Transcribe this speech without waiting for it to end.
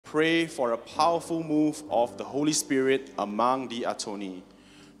pray for a powerful move of the Holy Spirit among the Atoni.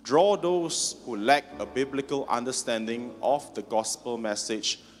 Draw those who lack a biblical understanding of the gospel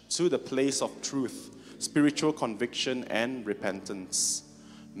message to the place of truth, spiritual conviction, and repentance.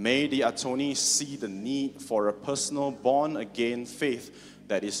 May the Atoni see the need for a personal born-again faith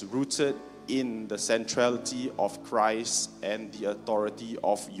that is rooted in the centrality of Christ and the authority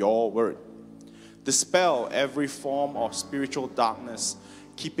of your word. Dispel every form of spiritual darkness,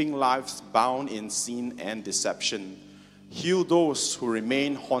 keeping lives bound in sin and deception. Heal those who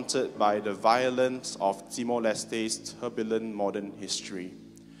remain haunted by the violence of Timor-Leste's turbulent modern history.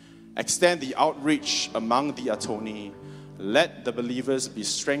 Extend the outreach among the Atoni. Let the believers be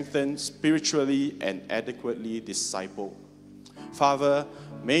strengthened spiritually and adequately discipled. Father,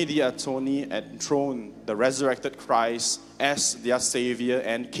 may the Atoni enthrone the resurrected Christ as their Savior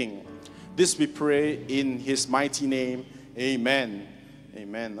and King. This we pray in His mighty name. Amen.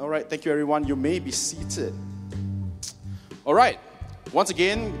 Amen. All right, thank you everyone. You may be seated. All right, once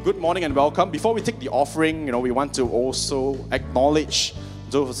again, good morning and welcome. Before we take the offering, we want to also acknowledge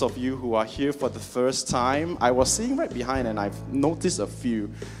those of you who are here for the first time. I was sitting right behind and I've noticed a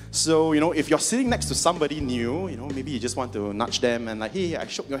few. So, if you're sitting next to somebody new, maybe you just want to nudge them and like, hey, I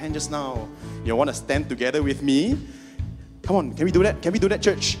shook your hand just now. You want to stand together with me? Come on, can we do that? Can we do that,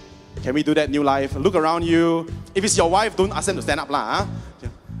 church? Can we do that, New Life? Look around you. If it's your wife, don't ask them to stand up, lah. Huh?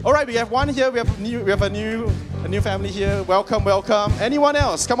 All right, we have one here. We have a new family here. Welcome, welcome. Anyone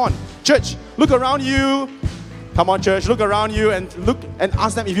else? Come on, church. Look around you. Come on, church. Look around you and look and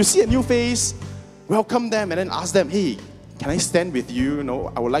ask them. If you see a new face, welcome them and then ask them, hey, can I stand with you?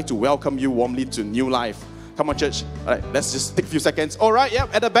 I would like to welcome you warmly to New Life. Come on, church. All right, let's just take a few seconds. All right, yep,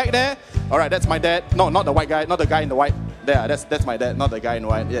 at the back there. All right, that's my dad. No, not the white guy. Not the guy in the white. There, that's my dad. Not the guy in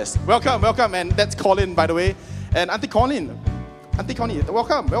white. Yes. Welcome, welcome. And that's Colin, by the way. And Auntie Colin,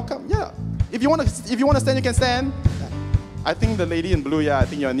 welcome. Yeah. If you want to stand, you can stand. I think the lady in blue. Yeah, I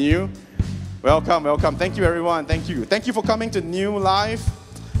think you're new. Welcome. Thank you, everyone. Thank you for coming to New Life.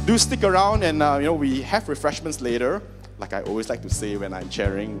 Do stick around, and we have refreshments later. Like I always like to say when I'm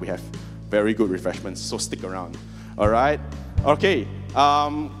sharing, we have very good refreshments. So stick around. All right. Okay.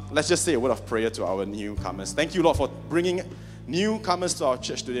 Let's just say a word of prayer to our newcomers. Thank you, Lord, for bringing newcomers to our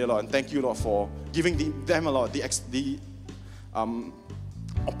church today, Lord. And thank you, Lord, for giving them, Lord, the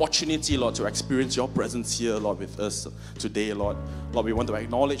opportunity, Lord, to experience your presence here, Lord, with us today, Lord. Lord, we want to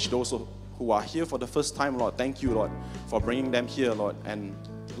acknowledge those who are here for the first time, Lord. Thank you, Lord, for bringing them here, Lord. And,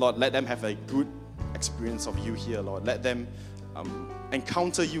 Lord, let them have a good experience of you here, Lord. Let them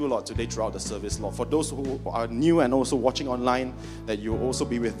encounter you, Lord, today throughout the service, Lord. For those who are new and also watching online, that you will also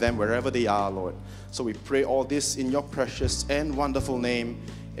be with them wherever they are, Lord. So we pray all this in your precious and wonderful name.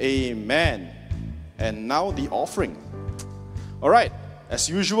 Amen. And now the offering. All right. As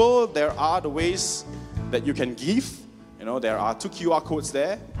usual, there are the ways that you can give. There are 2 QR codes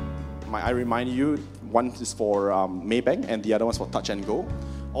there. I remind you, one is for Maybank and the other one is for Touch and Go.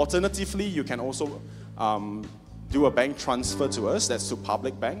 Alternatively, you can also do a bank transfer to us. That's to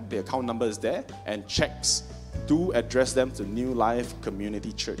Public Bank. The account number is there. And checks, do address them to New Life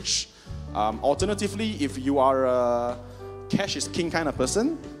Community Church. Alternatively, if you are a cash is king kind of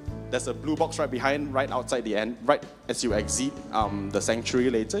person, there's a blue box right behind, right outside the end, right as you exit the sanctuary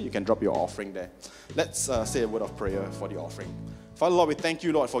later. You can drop your offering there. Let's say a word of prayer for the offering. Father, Lord, we thank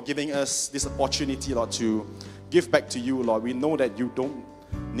you, Lord, for giving us this opportunity, Lord, to give back to you, Lord. We know that you don't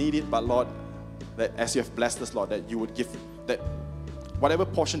need it, but, Lord, that as you have blessed us, Lord, that you would give, that whatever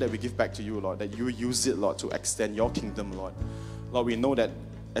portion that we give back to you, Lord, that you use it, Lord, to extend your kingdom, Lord. Lord, we know that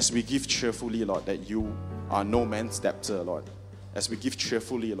as we give cheerfully, Lord, that you are no man's debtor, Lord. As we give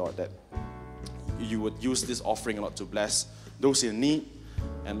cheerfully, Lord, that you would use this offering, Lord, to bless those in need.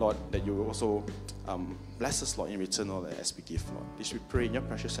 And, Lord, that you will also bless us, Lord, in return, Lord, as we give, Lord. This we pray in your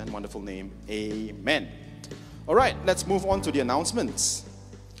precious and wonderful name. Amen. All right, let's move on to the announcements.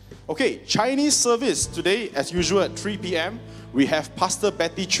 Okay, Chinese service today, as usual, at 3 p.m. We have Pastor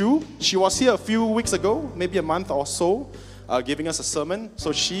Betty Chu. She was here a few weeks ago, maybe a month or so, giving us a sermon.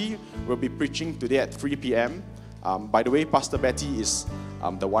 So she will be preaching today at 3 p.m. By the way, Pastor Betty is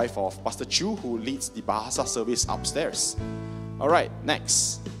the wife of Pastor Chu, who leads the Bahasa service upstairs. All right,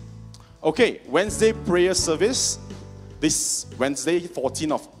 next. Okay, Wednesday prayer service. This Wednesday,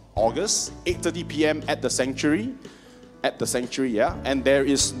 14th of August, 8:30 p.m. at the sanctuary. Yeah. And there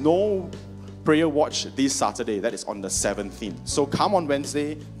is no prayer watch this Saturday. That is on the 17th. So come on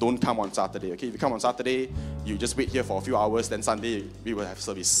Wednesday, don't come on Saturday. Okay, if you come on Saturday, you just wait here for a few hours, then Sunday we will have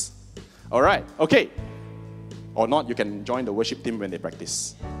service. All right, okay. Or not, you can join the worship team when they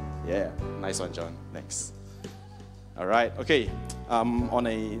practice. Yeah, nice one, John. Next. All right, okay. On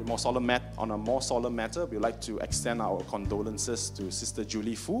a more solemn matter, we'd like to extend our condolences to Sister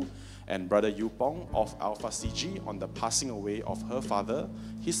Julie Fu and Brother Yu Pong of Alpha CG on the passing away of her father,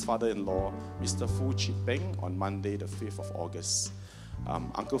 his father-in-law, Mr. Fu Chi Peng, on Monday, the 5th of August.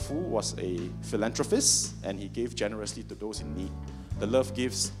 Uncle Fu was a philanthropist, and he gave generously to those in need. The love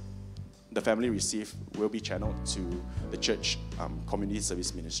gifts the family received will be channeled to the church community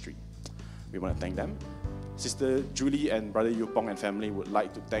service ministry. We want to thank them. Sister Julie and Brother Yu Pong and family would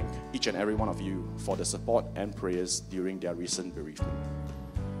like to thank each and every one of you for the support and prayers during their recent bereavement.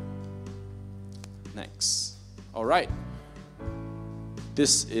 Next. All right.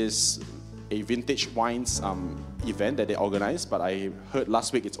 This is a vintage wines event that they organized, but I heard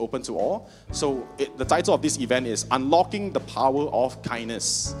last week it's open to all. So the title of this event is Unlocking the Power of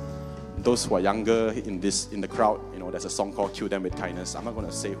Kindness. Those who are younger in the crowd, there's a song called Kill Them With Kindness. I'm not going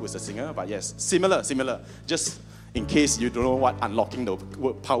to say who's the singer, but yes, similar. Just in case you don't know what unlocking the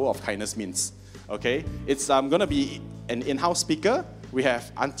power of kindness means. Okay? It's going to be an in-house speaker. We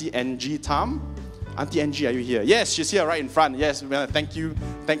have Auntie Angie Tam. Auntie Angie, are you here? Yes, she's here right in front. Yes, we want to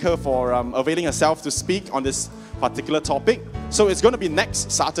thank her for availing herself to speak on this particular topic. So it's going to be next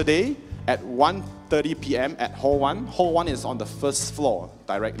Saturday at 1:30 p.m. at Hall 1. Hall 1 is on the first floor,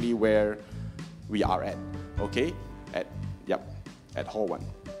 directly where we are at. Okay? At Hall 1.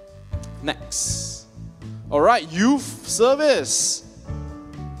 Next. All right, youth service.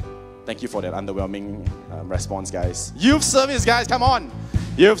 Thank you for that underwhelming response, guys. Youth service, guys, come on.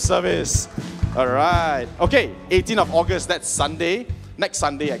 Youth service. All right. Okay, 18th of August, that's Sunday. Next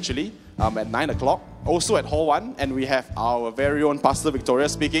Sunday, actually, at 9 o'clock. Also at Hall 1. And we have our very own Pastor Victoria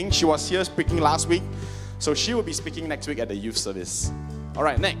speaking. She was here speaking last week. So she will be speaking next week at the youth service. All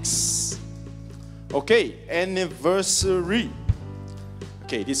right, next. Okay, anniversary.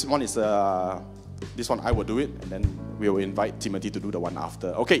 Okay, this one I will do it, and then we will invite Timothy to do the one after.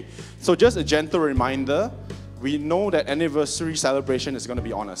 Okay, so just a gentle reminder, we know that anniversary celebration is going to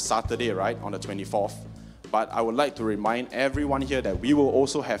be on a Saturday, right, on the 24th. But I would like to remind everyone here that we will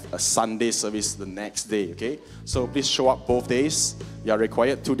also have a Sunday service the next day, okay? So please show up both days. You are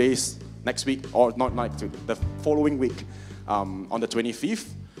required 2 days next week, or not next week, the following week, on the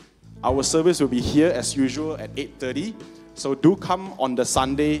 25th. Our service will be here as usual at 8:30. So do come on the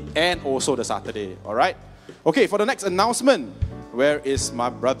Sunday and also the Saturday, all right? Okay, for the next announcement, where is my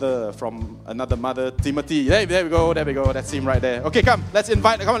brother from another mother, Timothy? There we go, that's him right there. Okay, let's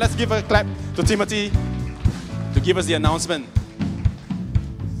give a clap to Timothy to give us the announcement.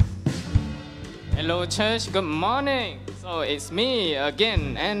 Hello church, good morning. So it's me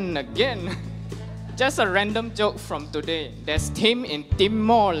again and again. Just a random joke from today. There's Tim in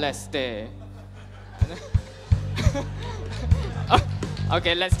Timor-Leste.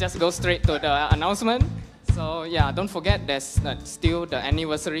 Okay, let's just go straight to the announcement. So yeah, don't forget there's still the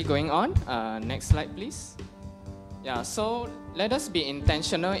anniversary going on. Next slide, please. Yeah, so let us be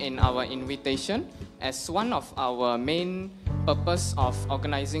intentional in our invitation, as one of our main purpose of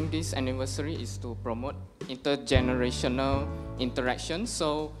organizing this anniversary is to promote intergenerational interaction.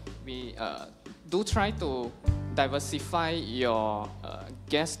 So we do try to diversify your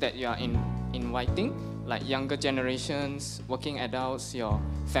guests that you are inviting, like younger generations, working adults, your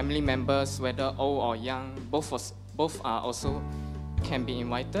family members, whether old or young, both are also can be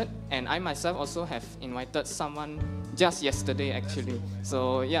invited. And I myself also have invited someone just yesterday actually.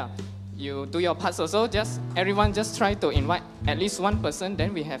 So yeah, you do your parts also. Everyone just try to invite at least one person,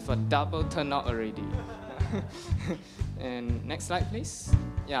 then we have a double turnout already. And next slide, please.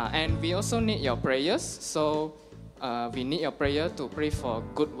 Yeah, and we also need your prayers. So we need your prayer to pray for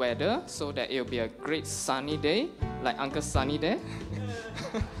good weather, so that it will be a great sunny day, like Uncle Sunny there.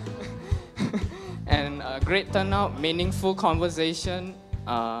 And a great turnout, meaningful conversation.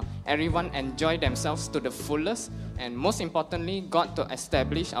 Everyone enjoy themselves to the fullest. And most importantly, God to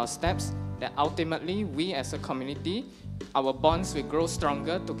establish our steps that ultimately we as a community, our bonds will grow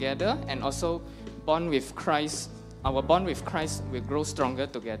stronger together, and also bond with Christ. Our bond with Christ will grow stronger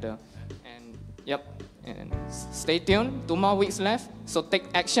together. And yep, and stay tuned. 2 more weeks left. So take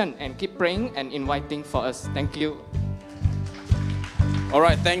action and keep praying and inviting for us. Thank you. All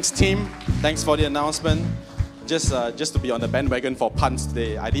right, thanks team. Thanks for the announcement. Just to be on the bandwagon for puns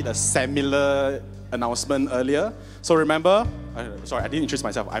today, I did a similar announcement earlier. So remember, sorry, I didn't introduce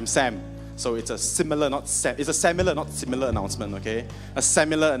myself. I'm Sam. So it's a similar, not similar announcement, okay? A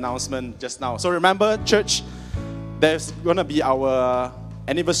similar announcement just now. So remember, church, there's going to be our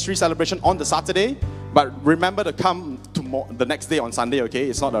anniversary celebration on the Saturday, but remember to come the next day on Sunday, okay?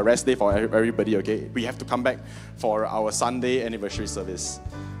 It's not a rest day for everybody, okay? We have to come back for our Sunday anniversary service.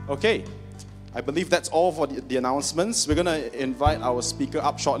 Okay, I believe that's all for the announcements. We're going to invite our speaker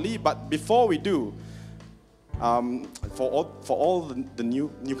up shortly, but before we do, for all the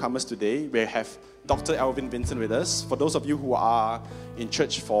newcomers today, we have Dr. Aylwin Vincent with us. For those of you who are in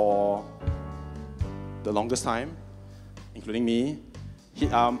church for the longest time, including me,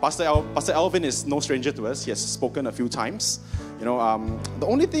 Pastor Aylwin is no stranger to us. He has spoken a few times. The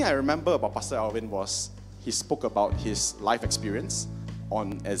only thing I remember about Pastor Aylwin was he spoke about his life experience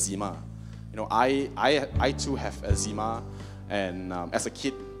on eczema. I too have eczema, and as a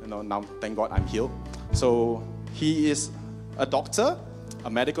kid, now thank God I'm healed. So he is a doctor, a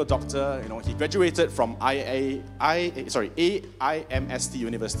medical doctor. He graduated from AIMST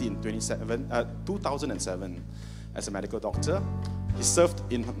University in 2007 as a medical doctor. He served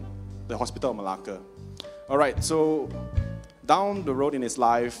in the Hospital of Malacca. All right, so down the road in his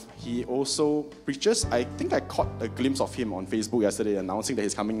life, he also preaches. I think I caught a glimpse of him on Facebook yesterday announcing that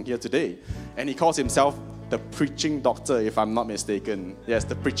he's coming here today. And he calls himself the preaching doctor, if I'm not mistaken. Yes,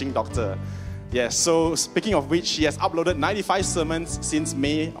 the preaching doctor. Yes, so speaking of which, he has uploaded 95 sermons since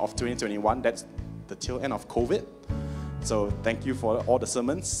May of 2021. That's the tail end of COVID. So thank you for all the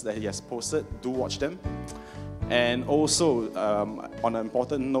sermons that he has posted. Do watch them. And also, on an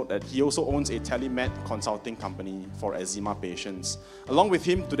important note, that he also owns a telemed consulting company for eczema patients. Along with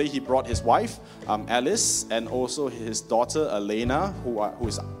him, today he brought his wife, Alice, and also his daughter, Elena, who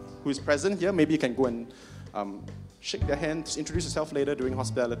is present here. Maybe you can go and shake their hands, introduce yourself later during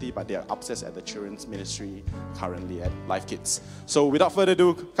hospitality, but they are upstairs at the children's ministry currently at Life Kids. So without further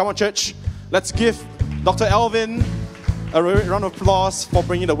ado, come on church, let's give Dr. Aylwin a round of applause for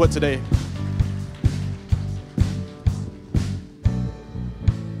bringing the word today.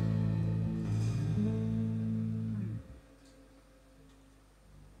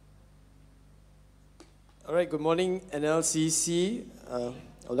 All right, good morning, NLCC. I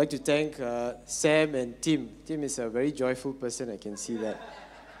would like to thank Sam and Tim. Tim is a very joyful person, I can see that.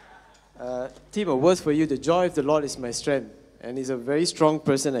 Tim, a word for you, the joy of the Lord is my strength. And he's a very strong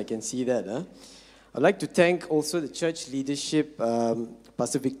person, I can see that. I'd like to thank also the church leadership,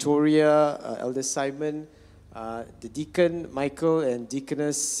 Pastor Victoria, Elder Simon, the deacon Michael and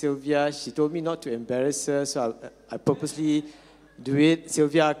deaconess Sylvia. She told me not to embarrass her, so I purposely do it.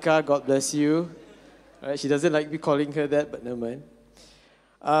 Sylvia Akka, God bless you. She doesn't like me calling her that, but never mind.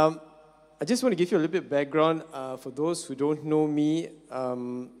 I just want to give you a little bit of background. For those who don't know me,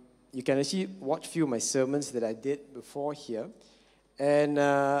 you can actually watch a few of my sermons that I did before here. And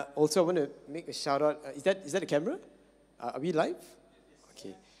also I want to make a shout out. Is that a camera? Are we live?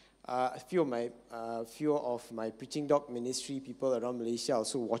 Okay. A few of my preaching dog ministry people around Malaysia are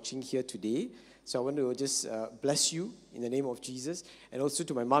also watching here today. So I want to just bless you in the name of Jesus. And also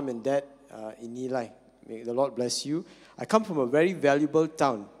to my mom and dad in Nilai. May the Lord bless you. I come from a very valuable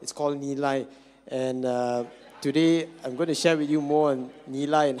town. It's called Nilai. And today I'm going to share with you more on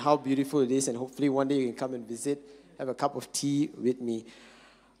Nilai and how beautiful it is. And hopefully one day you can come and visit, have a cup of tea with me.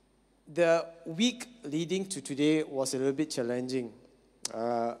 The week leading to today was a little bit challenging.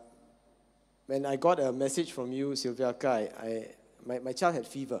 When I got a message from you, Sylvia Kai, my child had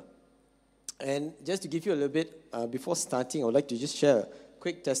fever. And just to give you a little bit, before starting, I would like to just share a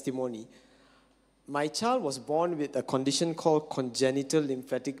quick testimony. My child was born with a condition called congenital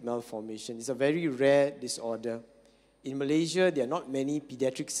lymphatic malformation. It's a very rare disorder. In Malaysia, there are not many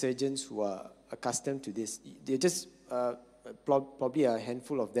pediatric surgeons who are accustomed to this. They're just probably a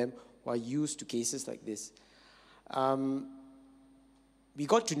handful of them who are used to cases like this. We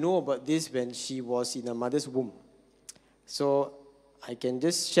got to know about this when she was in her mother's womb. So I can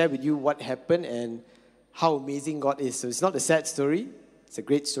just share with you what happened and how amazing God is. So it's not a sad story. It's a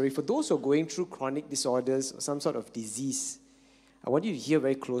great story. For those who are going through chronic disorders or some sort of disease, I want you to hear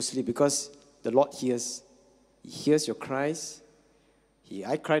very closely because the Lord hears. He hears your cries.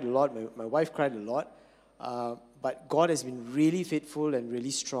 I cried a lot. My wife cried a lot. But God has been really faithful and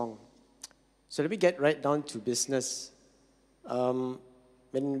really strong. So let me get right down to business.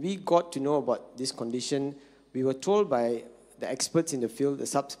 When we got to know about this condition, we were told by the experts in the field, the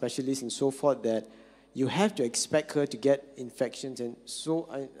subspecialists and so forth, that you have to expect her to get infections. And so,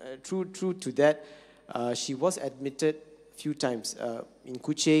 true to that, she was admitted a few times in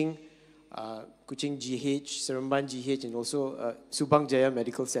Kuching GH, Seremban GH, and also Subang Jaya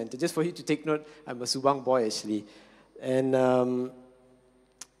Medical Center. Just for you to take note, I'm a Subang boy actually. And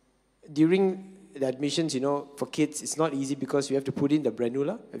during the admissions, for kids, it's not easy because you have to put in the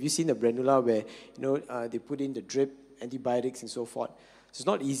Brenula. Have you seen the Brenula where, they put in the drip, antibiotics, and so forth? So it's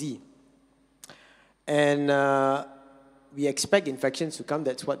not easy. And we expect infections to come,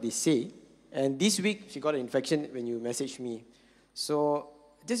 that's what they say. And this week, she got an infection when you messaged me. So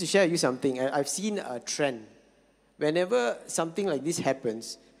just to share with you something, I've seen a trend. Whenever something like this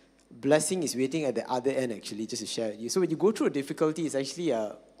happens, blessing is waiting at the other end, actually, just to share with you. So when you go through a difficulty, it's actually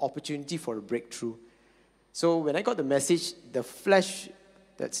an opportunity for a breakthrough. So when I got the message, the flesh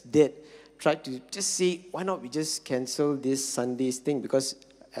that's dead tried to just say, why not we just cancel this Sunday's thing, because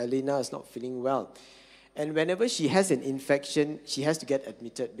Elena is not feeling well. And whenever she has an infection, she has to get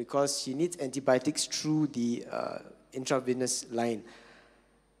admitted because she needs antibiotics through the intravenous line.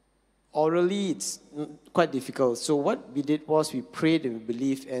 Orally, it's quite difficult. So what we did was we prayed and we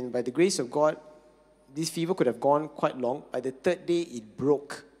believed, and by the grace of God, this fever could have gone quite long. By the third day, it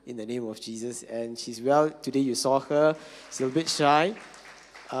broke in the name of Jesus, and she's well. Today you saw her. She's a little bit shy.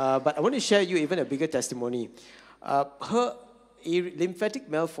 But I want to share with you even a bigger testimony. Her lymphatic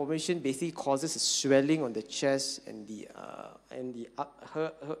malformation basically causes a swelling on the chest, and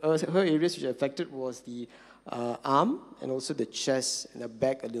her areas which are affected was the arm and also the chest and the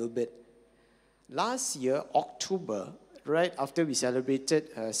back a little bit. Last year, October, right after we celebrated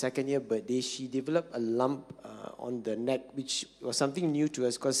her second year birthday, she developed a lump on the neck, which was something new to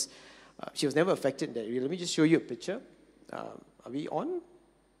us because she was never affected in that area. Let me just show you a picture. Are we on?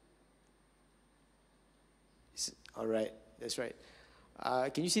 All right, that's right.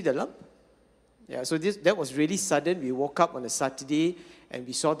 Can you see the lump? Yeah, so that was really sudden. We woke up on a Saturday and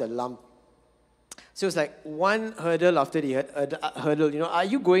we saw the lump. So it's like one hurdle after the hurdle. You know, are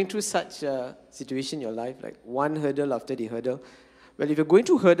you going through such a situation in your life? Like one hurdle after the hurdle? Well, if you're going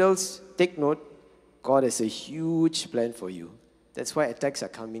through hurdles, take note, God has a huge plan for you. That's why attacks are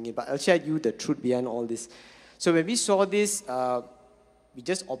coming in. But I'll share you the truth behind all this. So when we saw this, we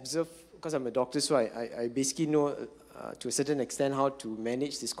just observed, because I'm a doctor, so I basically know to a certain extent how to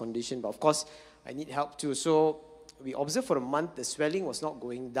manage this condition. But of course, I need help too. So we observed for a month, the swelling was not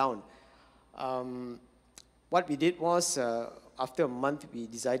going down. What we did was, after a month, we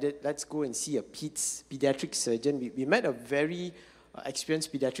decided, let's go and see a pediatric surgeon. We met a very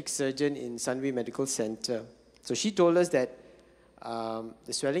experienced pediatric surgeon in Sunway Medical Center. So she told us that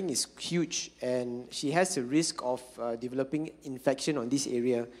the swelling is huge, and she has a risk of developing infection on this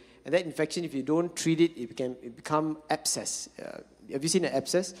area. And that infection, if you don't treat it, it can become abscess. Have you seen an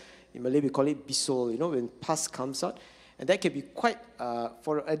abscess? In Malay, we call it bisul, you know, when pus comes out. And that can be quite,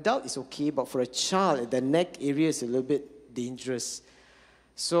 for an adult, it's okay, but for a child, the neck area is a little bit dangerous.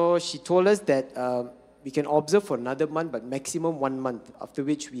 So she told us that we can observe for another month, but maximum 1 month, after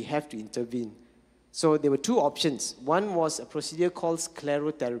which we have to intervene. So there were two options. One was a procedure called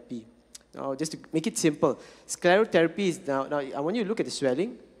sclerotherapy. Now, just to make it simple, sclerotherapy is, now I want you to look at the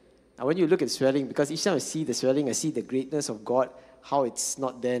swelling. I want you to look at the swelling, because each time I see the swelling, I see the greatness of God, how it's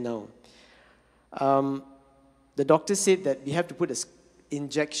not there now. The doctor said that we have to put an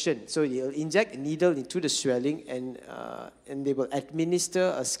injection. So they'll inject a needle into the swelling, and they will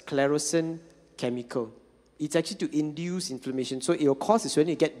administer a sclerosant chemical. It's actually to induce inflammation. So it will cause the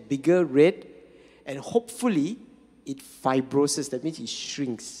swelling to get bigger, red, and hopefully it fibroses. That means it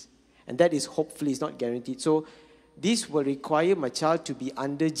shrinks. And that is hopefully, it's not guaranteed. So this will require my child to be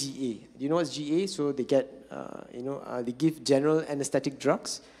under GA. Do you know what's GA? So they get, they give general anesthetic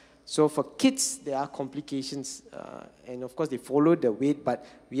drugs. So for kids, there are complications. And of course, they follow the weight, but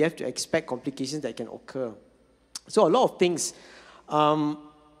we have to expect complications that can occur. So a lot of things.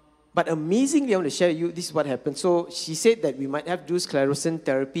 But amazingly, I want to share with you, this is what happened. So she said that we might have to do sclerosant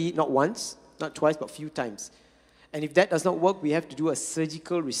therapy, not once, not twice, but a few times. And if that does not work, we have to do a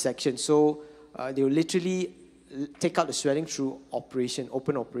surgical resection. So they will literally take out the swelling through operation,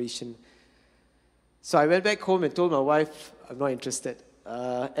 open operation. So I went back home and told my wife, I'm not interested.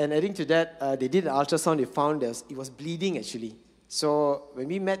 And adding to that, they did an ultrasound, they found it was bleeding actually. So when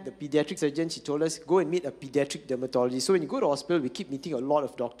we met the pediatric surgeon, she told us, go and meet a pediatric dermatologist. So when you go to hospital, we keep meeting a lot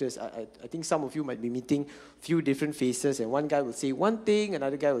of doctors. I think some of you might be meeting a few different faces, and one guy will say one thing,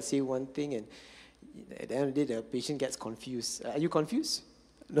 another guy will say one thing, and at the end of the day, the patient gets confused. Are you confused?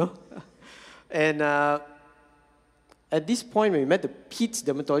 No? And at this point, when we met the peds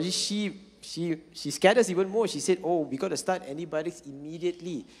dermatologist, she scared us even more. She said, oh, we got to start antibiotics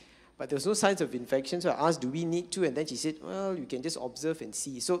immediately. But there was no signs of infection, so I asked, do we need to? And then she said, well, you can just observe and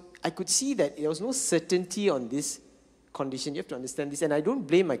see. So I could see that there was no certainty on this condition. You have to understand this. And I don't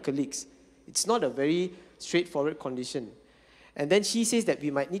blame my colleagues. It's not a very straightforward condition. And then she says that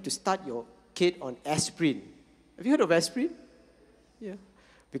we might need to start your kid on aspirin. Have you heard of aspirin? Yeah.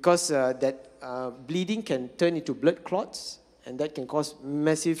 Because that bleeding can turn into blood clots, and that can cause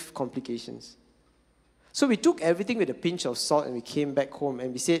massive complications. So we took everything with a pinch of salt, and we came back home,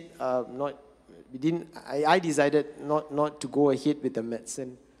 and we said, I decided not to go ahead with the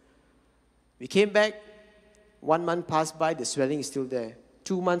medicine. We came back, 1 month passed by, the swelling is still there.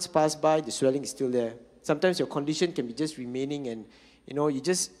 2 months pass by, the swelling is still there. Sometimes your condition can be just remaining and, you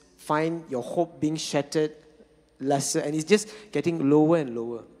just find your hope being shattered, lesser, and it's just getting lower and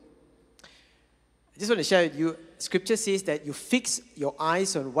lower. I just want to share with you, Scripture says that you fix your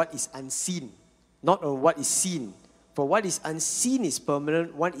eyes on what is unseen, not on what is seen. For what is unseen is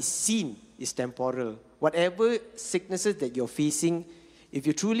permanent, what is seen is temporal. Whatever sicknesses that you're facing, if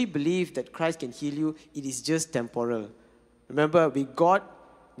you truly believe that Christ can heal you, it is just temporal. Remember, with God,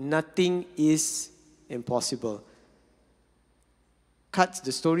 nothing is impossible. Cut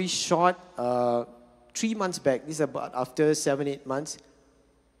the story short, 3 months back, this is about after 7-8 months,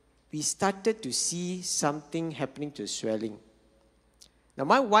 we started to see something happening to the swelling. Now,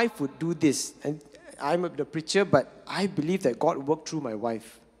 my wife would do this, and I'm the preacher, but I believe that God worked through my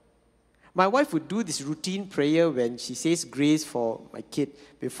wife. My wife would do this routine prayer when she says grace for my kid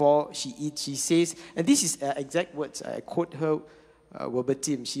before she eats. She says, and this is exact words, I quote her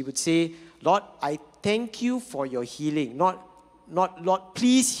verbatim. She would say, Lord, I thank you for your healing. Not, Lord,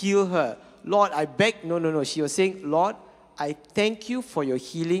 please heal her. Lord, I beg. No. She was saying, Lord, I thank you for your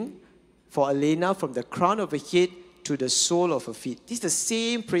healing for Elena from the crown of her head to the sole of her feet. This is the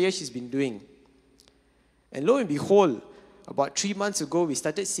same prayer she's been doing. And lo and behold, about 3 months ago, we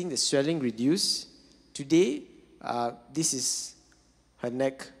started seeing the swelling reduce. Today, this is her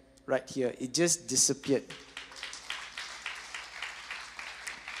neck right here. It just disappeared.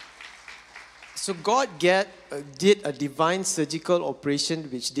 So God did a divine surgical operation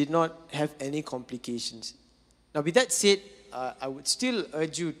which did not have any complications. Now, with that said, I would still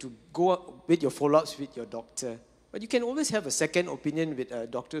urge you to go with your follow-ups with your doctor. But you can always have a second opinion with a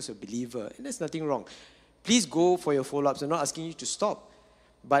doctor who's a believer, and there's nothing wrong. Please go for your follow-ups. I'm not asking you to stop.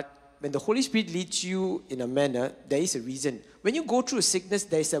 But when the Holy Spirit leads you in a manner, there is a reason. When you go through a sickness,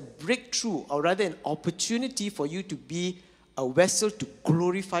 there is a breakthrough, or rather an opportunity for you to be a vessel to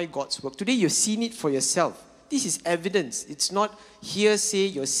glorify God's work. Today, you've seen it for yourself. This is evidence. It's not hearsay.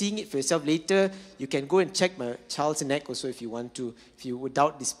 You're seeing it for yourself. Later, you can go and check my child's neck also if you want to, if you would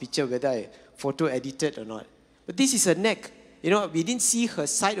doubt this picture, whether I photo edited or not. But this is her neck. We didn't see her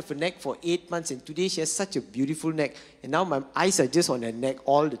side of her neck for 8 months, and today she has such a beautiful neck. And now my eyes are just on her neck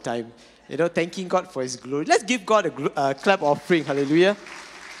all the time, thanking God for His glory. Let's give God a clap offering. Hallelujah.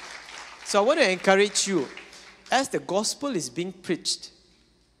 So I want to encourage you, as the gospel is being preached,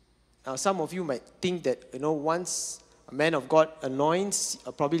 now some of you might think that, once a man of God anoints,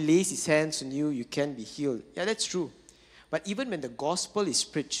 or probably lays his hands on you, you can be healed. Yeah, that's true. But even when the gospel is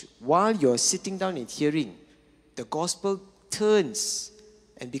preached, while you're sitting down and hearing, the gospel turns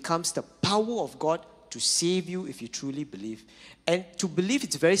and becomes the power of God to save you if you truly believe. And to believe,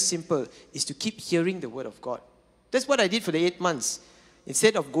 it's very simple, is to keep hearing the word of God. That's what I did for the 8 months.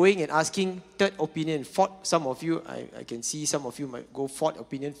 Instead of going and asking third opinion, fourth, some of you, I can see some of you might go fourth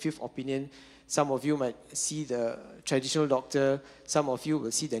opinion, fifth opinion. Some of you might see the traditional doctor. Some of you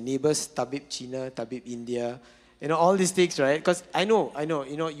will see the neighbors, Tabib China, Tabib India. All these things, right? Because I know,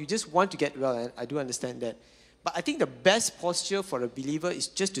 you just want to get well, and I do understand that. But I think the best posture for a believer is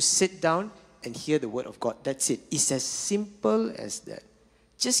just to sit down and hear the word of God. That's it. It's as simple as that.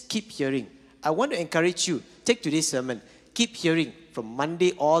 Just keep hearing. I want to encourage you, take today's sermon, keep hearing from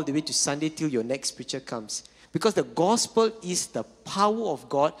Monday all the way to Sunday till your next preacher comes. Because the gospel is the power of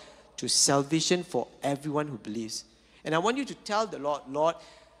God to salvation for everyone who believes. And I want you to tell the Lord,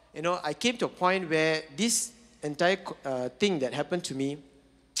 I came to a point where this entire thing that happened to me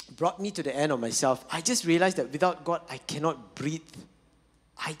brought me to the end of myself. I just realized that without God, I cannot breathe.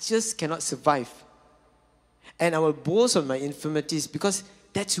 I just cannot survive. And I will boast on my infirmities because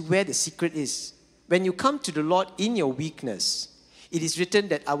that's where the secret is. When you come to the Lord in your weakness, it is written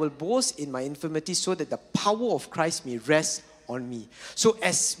that I will boast in my infirmities so that the power of Christ may rest on me. So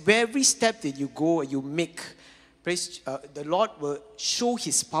as every step that you go, you make, the Lord will show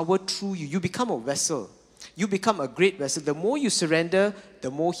His power through you. You become a vessel. You become a great vessel. The more you surrender,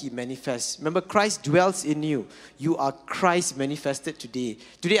 the more He manifests. Remember, Christ dwells in you. You are Christ manifested today.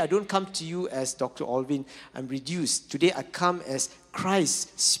 Today, I don't come to you as Dr. Aylwin. I'm reduced. Today, I come as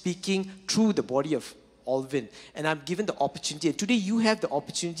Christ speaking through the body of Aylwin. And I'm given the opportunity. And today, you have the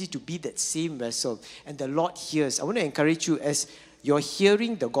opportunity to be that same vessel. And the Lord hears. I want to encourage you, as you're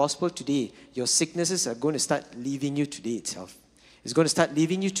hearing the gospel today, your sicknesses are going to start leaving you today itself. It's going to start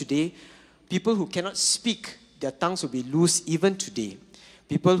leaving you today. People who cannot speak, their tongues will be loose even today.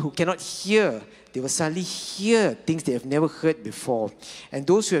 People who cannot hear, they will suddenly hear things they have never heard before. And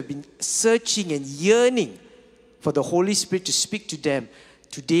those who have been searching and yearning for the Holy Spirit to speak to them,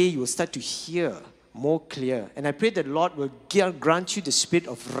 today you will start to hear more clear. And I pray that the Lord will grant you the spirit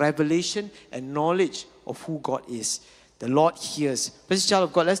of revelation and knowledge of who God is. The Lord hears. Precious child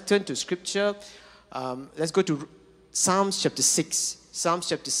of God, let's turn to scripture. Let's go to Psalms chapter 6. Psalms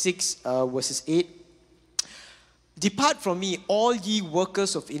chapter 6, verses 8. Depart from me, all ye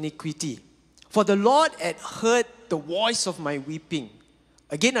workers of iniquity, for the Lord hath heard the voice of my weeping.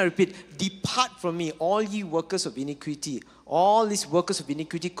 Again I repeat, depart from me, all ye workers of iniquity. All these workers of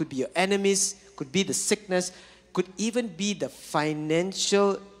iniquity could be your enemies, could be the sickness, could even be the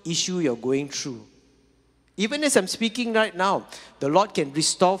financial issue you're going through. Even as I'm speaking right now, the Lord can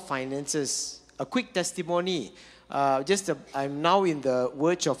restore finances. A quick testimony. I'm now in the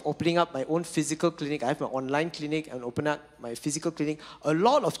verge of opening up my own physical clinic. I have my online clinic and open up my physical clinic. A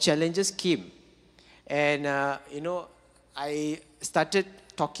lot of challenges came. And, I started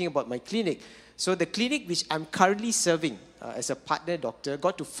talking about my clinic. So the clinic which I'm currently serving as a partner doctor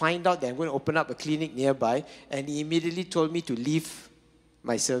got to find out that I'm going to open up a clinic nearby. And he immediately told me to leave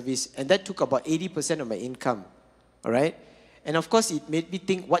my service. And that took about 80% of my income. All right? And of course, it made me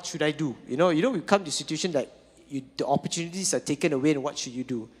think, what should I do? We come to a situation that the opportunities are taken away, and what should you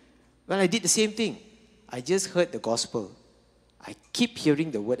do? Well, I did the same thing. I just heard the gospel. I keep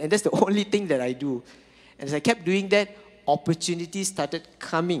hearing the word, and that's the only thing that I do. And as I kept doing that, opportunities started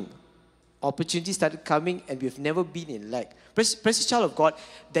coming. Opportunities started coming, and we've never been in lack. Precious child of God,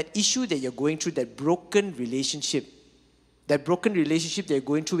 that issue that you're going through, that broken relationship that you're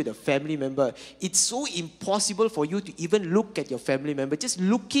going through with a family member, it's so impossible for you to even look at your family member. Just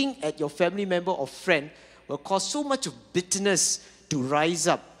looking at your family member or friend will cause so much of bitterness to rise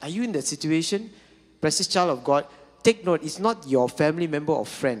up. Are you in that situation? Precious child of God, take note, it's not your family member or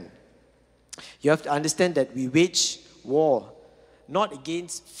friend. You have to understand that we wage war not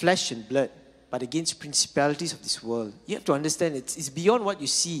against flesh and blood, but against principalities of this world. You have to understand it's beyond what you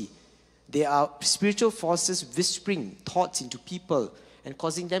see. There are spiritual forces whispering thoughts into people and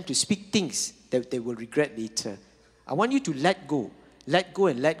causing them to speak things that they will regret later. I want you to let go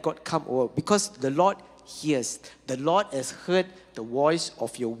and let God come over, because the Lord hears. The Lord has heard the voice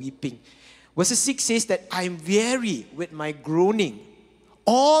of your weeping. Verse 6 says that I am weary with my groaning.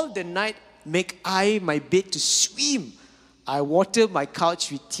 All the night make I my bed to swim. I water my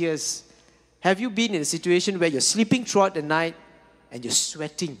couch with tears. Have you been in a situation where you're sleeping throughout the night and you're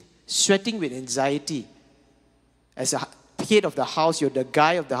sweating with anxiety? As a head of the house, you're the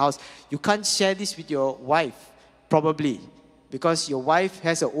guy of the house. You can't share this with your wife, probably, because your wife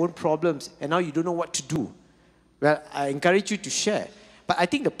has her own problems and now you don't know what to do. Well, I encourage you to share. But I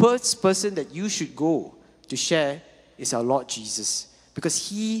think the first person that you should go to share is our Lord Jesus, because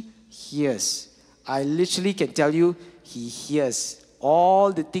He hears. I literally can tell you, He hears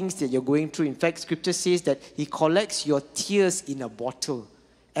all the things that you're going through. In fact, Scripture says that He collects your tears in a bottle.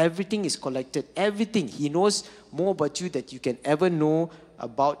 Everything is collected. Everything. He knows more about you than you can ever know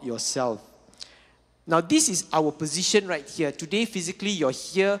about yourself. Now, this is our position right here. Today, physically, you're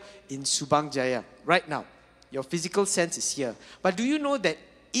here in Subang Jaya. Right now. Your physical sense is here. But do you know that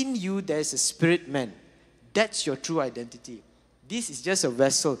in you, there's a spirit man? That's your true identity. This is just a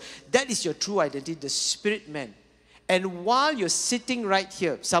vessel. That is your true identity, the spirit man. And while you're sitting right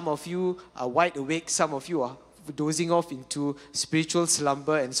here, some of you are wide awake, some of you are dozing off into spiritual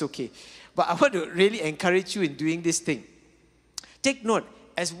slumber, and it's okay. But I want to really encourage you in doing this thing. Take note,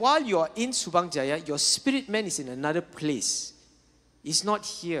 as while you are in Subang Jaya, your spirit man is in another place. He's not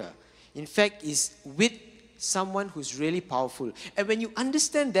here. In fact, he's with someone who's really powerful. And when you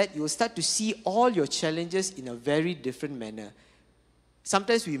understand that, you will start to see all your challenges in a very different manner.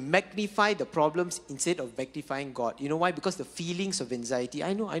 Sometimes we magnify the problems instead of magnifying God. You know why? Because the feelings of anxiety,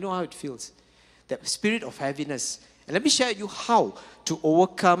 I know how it feels. The spirit of heaviness. And let me share with you how to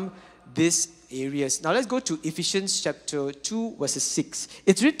overcome these areas. Now let's go to Ephesians chapter 2, verses 6.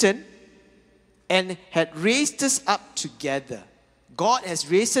 It's written, and had raised us up together. God has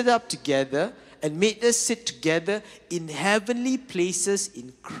raised us up together and made us sit together in heavenly places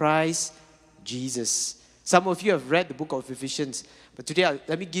in Christ Jesus. Some of you have read the book of Ephesians, but today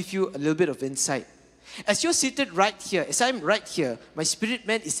let me give you a little bit of insight. As you're seated right here, as I'm right here, my spirit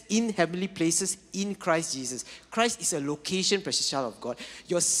man is in heavenly places in Christ Jesus. Christ is a location, precious child of God.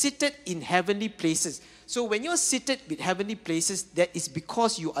 You're seated in heavenly places. So when you're seated with heavenly places, that is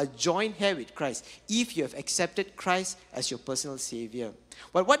because you are joined here with Christ, if you have accepted Christ as your personal Savior.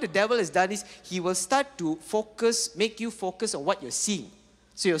 But what the devil has done is, he will start to make you focus on what you're seeing.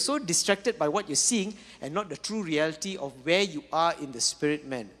 So you're so distracted by what you're seeing and not the true reality of where you are in the spirit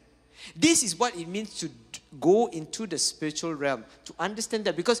man. This is what it means to go into the spiritual realm, to understand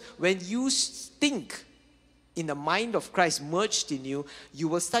that, because when you think in the mind of Christ merged in you, you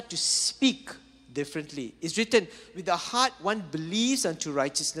will start to speak differently. It's written, with the heart one believes unto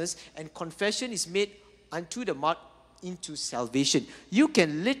righteousness, and confession is made unto the mouth into salvation. You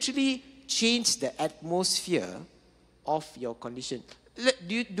can literally change the atmosphere of your condition.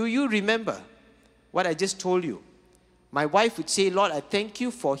 Do you remember what I just told you? My wife would say, Lord, I thank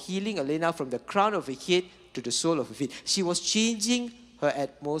you for healing Elena from the crown of her head to the sole of her feet. She was changing her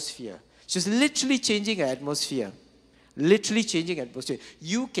atmosphere. She was literally changing her atmosphere. Literally changing atmosphere.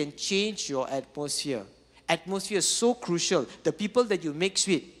 You can change your atmosphere. Atmosphere is so crucial. The people that you mix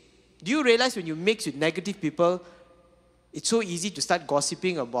with. Do you realize when you mix with negative people, it's so easy to start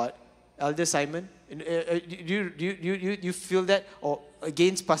gossiping about Elder Simon? Do you feel that? Or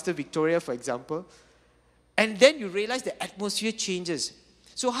against Pastor Victoria, for example? And then you realize the atmosphere changes.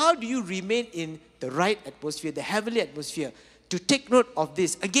 So how do you remain in the right atmosphere, the heavenly atmosphere? To take note of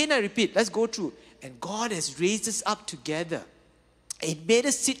this. Again, I repeat, let's go through. And God has raised us up together. He made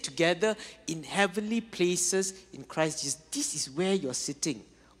us sit together in heavenly places in Christ Jesus. This is where you're sitting.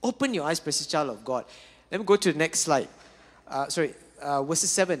 Open your eyes, precious child of God. Let me go to the next slide. Verses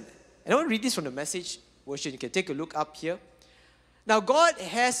 7. And I want to read this from the Message version. You can take a look up here. Now, God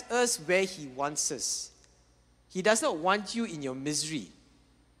has us where He wants us. He does not want you in your misery.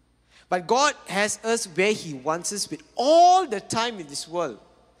 But God has us where He wants us with all the time in this world.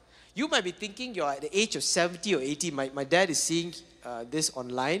 You might be thinking you're at the age of 70 or 80. My dad is seeing this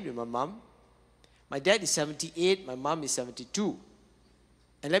online with my mom. My dad is 78. My mom is 72.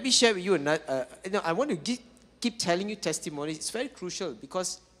 And let me share with you another. I want to keep telling you testimonies. It's very crucial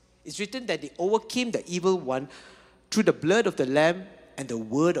because it's written that they overcame the evil one through the blood of the Lamb and the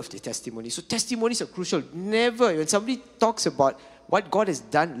word of the testimony. So testimonies are crucial. Never, when somebody talks about what God has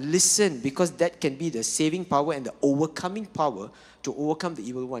done, listen, because that can be the saving power and the overcoming power to overcome the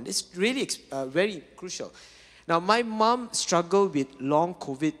evil one. It's really very crucial. Now, my mom struggled with long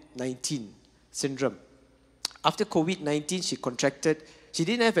COVID-19 syndrome. After COVID-19, she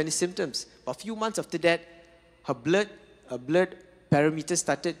didn't have any symptoms. But a few months after that, her blood parameters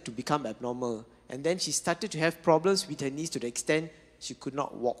started to become abnormal. And then she started to have problems with her knees to the extent she could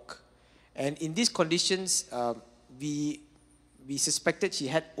not walk. And in these conditions, we suspected she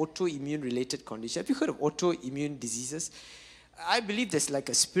had autoimmune related condition. Have you heard of autoimmune diseases? I believe there's like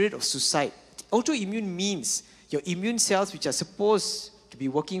a spirit of suicide. Autoimmune means your immune cells, which are supposed to be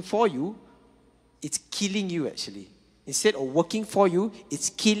working for you, it's killing you actually. Instead of working for you, it's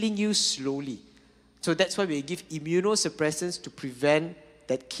killing you slowly. So that's why we give immunosuppressants to prevent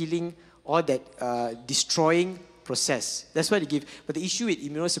that killing or that destroying process. That's why they give. But the issue with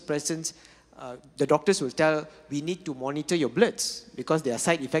immunosuppressants, the doctors will tell, we need to monitor your bloods because there are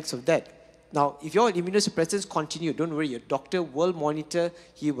side effects of that. Now, if your immunosuppressants continue, don't worry, your doctor will monitor,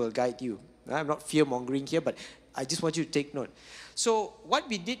 he will guide you. I'm not fear-mongering here, but I just want you to take note. So what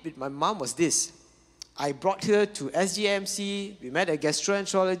we did with my mom was this. I brought her to SGMC, we met a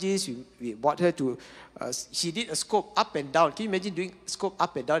gastroenterologist, we brought her to, she did a scope up and down. Can you imagine doing a scope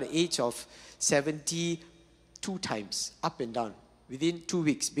up and down at the age of 72 times, up and down, within 2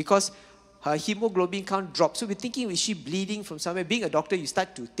 weeks, because her hemoglobin count dropped. So we're thinking, is she bleeding from somewhere? Being a doctor, you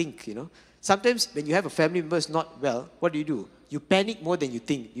start to think, Sometimes when you have a family member who's not well, what do? You panic more than you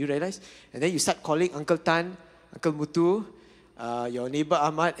think. You realize? And then you start calling Uncle Tan, Uncle Mutu, your neighbor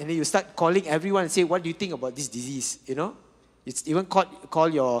Ahmad, and then you start calling everyone and say, what do you think about this disease? It's even call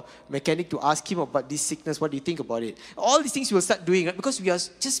your mechanic to ask him about this sickness. What do you think about it? All these things you will start doing, right? Because we are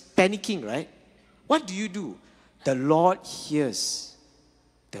just panicking, right? What do? The Lord hears.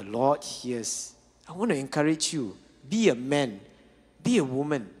 The Lord hears. I want to encourage you. Be a man. Be a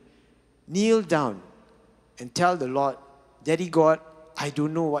woman. Kneel down and tell the Lord, Daddy God, I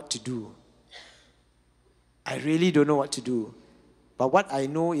don't know what to do. I really don't know what to do. But what I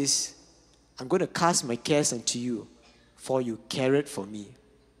know is I'm going to cast my cares unto you, for you cared for me.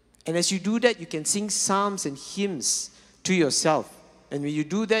 And as you do that, you can sing psalms and hymns to yourself. And when you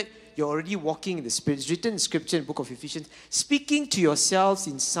do that, you're already walking in the Spirit. It's written in Scripture in the book of Ephesians, speaking to yourselves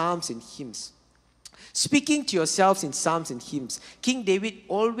in psalms and hymns. Speaking to yourselves in psalms and hymns. King David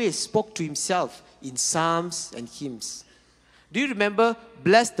always spoke to himself in psalms and hymns. Do you remember,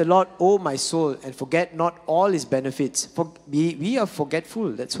 bless the Lord, O my soul, and forget not all his benefits. We are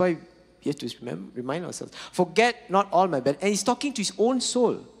forgetful. That's why we have to remind ourselves. Forget not all my benefits. And he's talking to his own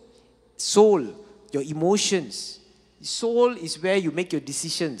soul. Soul, your emotions. Soul is where you make your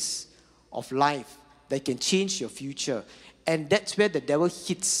decisions of life that can change your future. And that's where the devil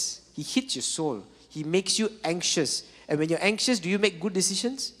hits. He hits your soul. He makes you anxious. And when you're anxious, do you make good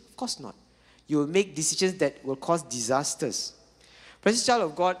decisions? Of course not. You will make decisions that will cause disasters. Precious child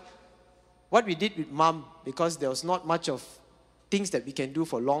of God, what we did with mom, because there was not much of things that we can do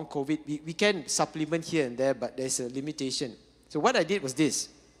for long COVID, we can supplement here and there, but there's a limitation. So what I did was this.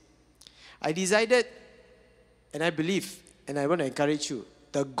 I decided and I believe, and I want to encourage you,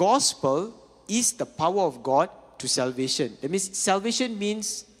 the gospel is the power of God to salvation. That means salvation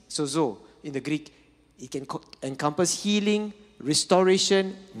means sozo in the Greek. It can encompass healing,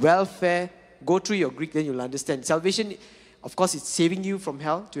 restoration, welfare. Go through your Greek, then you'll understand. Salvation, of course, it's saving you from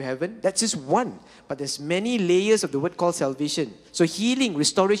hell to heaven. That's just one. But there's many layers of the word called salvation. So healing,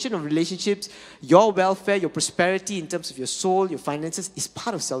 restoration of relationships, your welfare, your prosperity in terms of your soul, your finances, is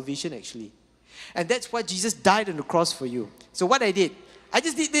part of salvation actually. And that's why Jesus died on the cross for you. So what I did, I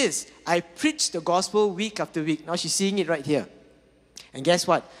just did this. I preached the gospel week after week. Now she's seeing it right here. And guess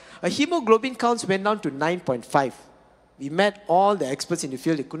what? Her hemoglobin counts went down to 9.5. We met all the experts in the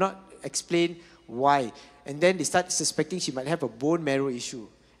field. They could not explain why. And then they started suspecting she might have a bone marrow issue.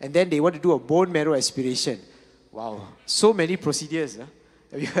 And then they want to do a bone marrow aspiration. Wow. So many procedures. Huh?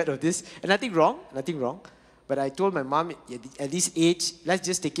 Have you heard of this? And nothing wrong. Nothing wrong. But I told my mom, at this age, let's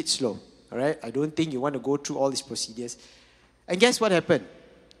just take it slow. All right? I don't think you want to go through all these procedures. And guess what happened?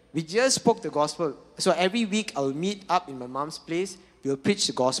 We just spoke the gospel. So every week I'll meet up in my mom's place. We'll preach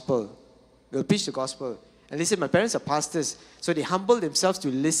the gospel. We'll preach the gospel. And listen, my parents are pastors. So they humble themselves to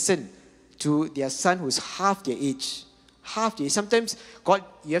listen to their son who's half their age. Half their age. Sometimes, God,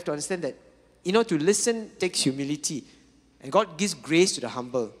 you have to understand that, to listen takes humility. And God gives grace to the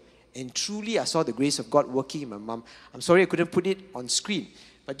humble. And truly, I saw the grace of God working in my mom. I'm sorry I couldn't put it on screen.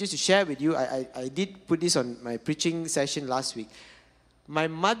 But just to share with you, I did put this on my preaching session last week. My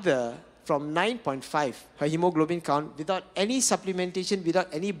mother, from 9.5, her hemoglobin count, without any supplementation,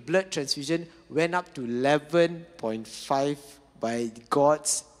 without any blood transfusion, went up to 11.5 by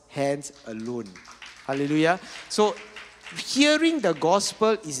God's hands alone. Hallelujah. So, hearing the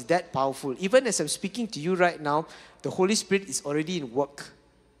gospel is that powerful. Even as I'm speaking to you right now, the Holy Spirit is already in work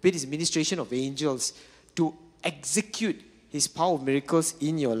with His ministration of angels to execute His power of miracles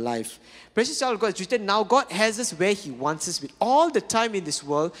in your life. Precious child of God, it's written, now God has us where He wants us with all the time in this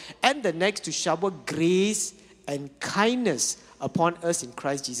world and the next to shower grace and kindness upon us in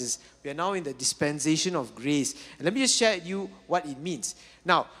Christ Jesus. We are now in the dispensation of grace. And let me just share with you what it means.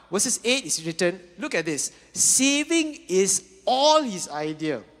 Now, verses 8 is written, look at this. Saving is all His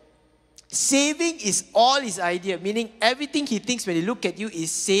idea. Saving is all His idea, meaning everything He thinks when He look at you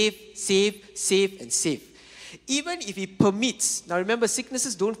is save, save, save, and save. Even if He permits. Now remember,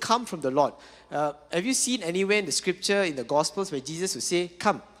 sicknesses don't come from the Lord. Have you seen anywhere in the scripture, in the Gospels, where Jesus would say,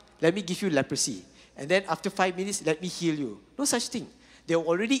 come, let me give you leprosy. And then after 5 minutes, let me heal you. No such thing. They were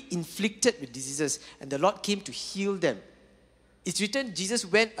already inflicted with diseases, and the Lord came to heal them. It's written, Jesus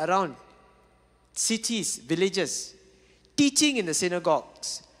went around cities, villages, teaching in the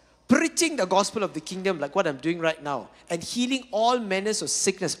synagogues, preaching the gospel of the kingdom like what I'm doing right now, and healing all manners of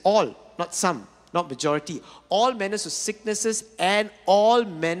sickness, all, not some, not majority, all manners of sicknesses and all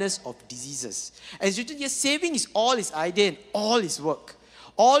manners of diseases. And it's written here, saving is all His idea and all His work.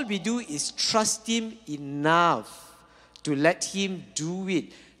 All we do is trust Him enough to let Him do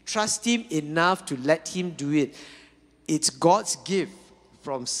it. Trust Him enough to let Him do it. It's God's gift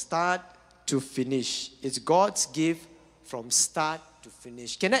from start to finish. It's God's gift from start to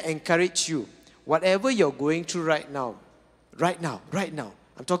finish. Can I encourage you? Whatever you're going through right now,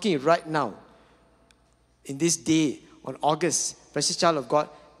 I'm talking right now, in this day, on August, precious child of God,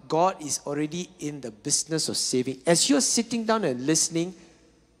 God is already in the business of saving. As you're sitting down and listening,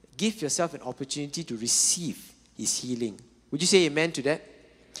 give yourself an opportunity to receive His healing. Would you say amen to that?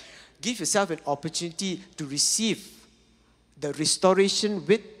 Give yourself an opportunity to receive the restoration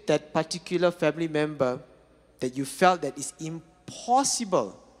with that particular family member that you felt that is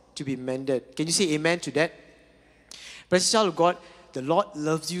impossible to be mended. Can you say amen to that? Precious child of God, the Lord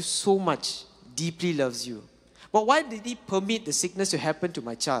loves you so much, deeply loves you. But why did He permit the sickness to happen to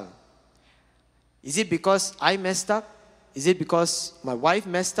my child? Is it because I messed up? Is it because my wife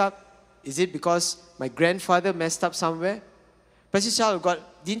messed up? Is it because my grandfather messed up somewhere? Precious child of God,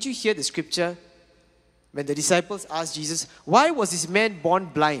 didn't you hear the scripture when the disciples asked Jesus, why was this man born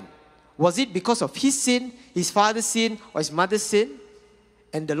blind? Was it because of his sin, his father's sin, or his mother's sin?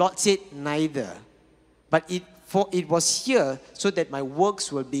 And the Lord said, neither. But it was here so that my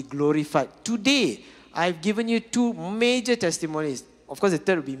works will be glorified. Today, I've given you two major testimonies. Of course, the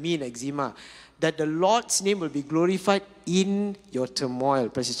third will be me in eczema. That the Lord's name will be glorified in your turmoil,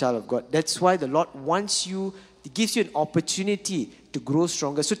 precious child of God. That's why the Lord wants you, He gives you an opportunity to grow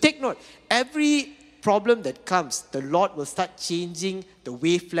stronger. So take note, every problem that comes, the Lord will start changing the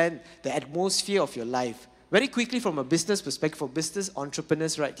wavelength, the atmosphere of your life. Very quickly from a business perspective, for business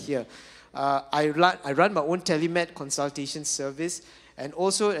entrepreneurs right here, I run my own telemed consultation service. And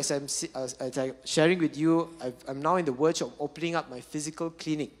also, as I'm sharing with you, I'm now in the verge of opening up my physical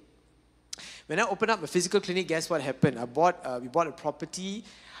clinic. When I opened up a physical clinic, guess what happened? We bought a property,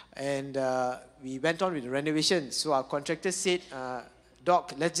 and we went on with the renovation. So our contractor said,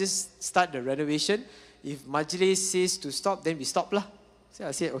 Doc, let's just start the renovation. If Majlis says to stop, then we stop lah. So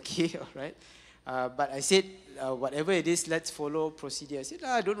I said, okay, all right. But I said, whatever it is, let's follow procedure. I said,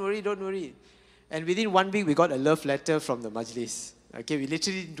 don't worry. And within 1 week, we got a love letter from the Majlis. Okay, we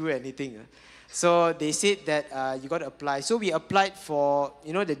literally didn't do anything. So they said that you got to apply. So we applied for,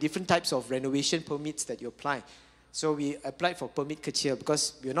 the different types of renovation permits that you apply. So we applied for permit kecil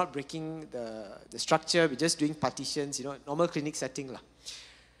because we're not breaking the structure. We're just doing partitions, normal clinic setting lah.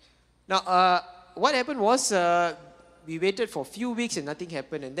 Now, what happened was we waited for a few weeks and nothing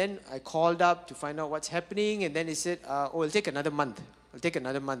happened. And then I called up to find out what's happening. And then they said, it'll take another month.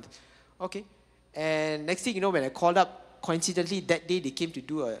 Okay. And next thing you know, when I called up, coincidentally, that day they came to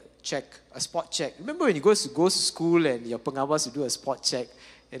do a check, a spot check. Remember when you go to school and your pengawas to do a spot check?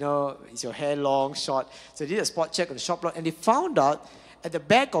 Is your hair long, short? So they did a spot check on the shop lot. And they found out at the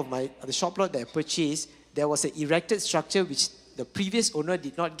back of the shop lot that I purchased, there was an erected structure which the previous owner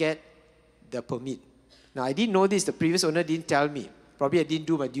did not get the permit. Now, I didn't know this. The previous owner didn't tell me. Probably I didn't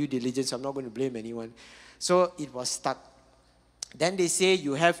do my due diligence, so I'm not going to blame anyone. So it was stuck. Then they say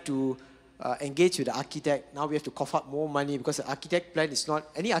you have to engage with the architect. Now we have to cough up more money because the architect plan is not...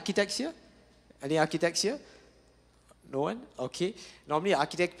 Any architects here? No one? Okay. Normally,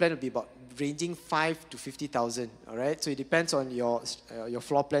 architect plan will be about ranging 5 to 50,000. All right. So it depends on your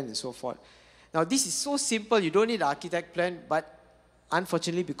floor plan and so forth. Now, this is so simple. You don't need an architect plan, but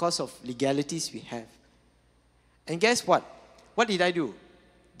unfortunately, because of legalities we have. And guess what? What did I do?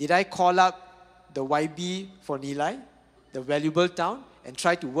 Did I call up the YB for Nilai, the valuable town, and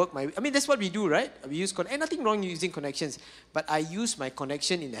try to work my... that's what we do, right? We use... And nothing wrong using connections, but I use my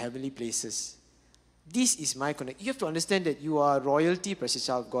connection in the heavenly places. This is my connection. You have to understand that you are royalty, precious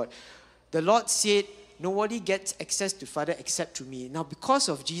child of God. The Lord said, nobody gets access to Father except to me. Now, because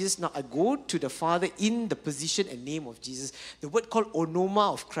of Jesus, now I go to the Father in the position and name of Jesus. The word called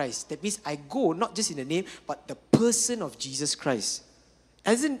onoma of Christ. That means I go not just in the name, but the person of Jesus Christ.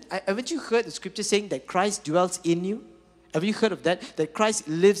 Haven't you heard the scripture saying that Christ dwells in you? Have you heard of that? That Christ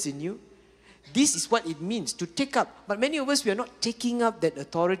lives in you? This is what it means to take up. But many of us, we are not taking up that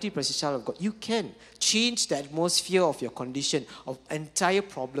authority, precious child of God. You can change the atmosphere of your condition, of entire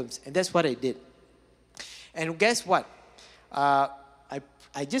problems. And that's what I did. And guess what?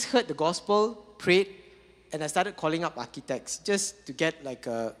 I just heard the gospel, prayed, and I started calling up architects just to get like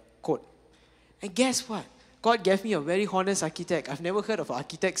a quote. And guess what? God gave me a very honest architect. I've never heard of an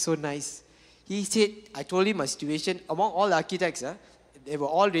architect so nice. He said, I told him my situation. Among all the architects, they were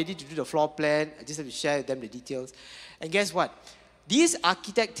all ready to do the floor plan. I just have to share with them the details. And guess what? This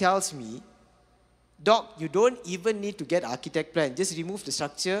architect tells me, Doc, you don't even need to get an architect plan. Just remove the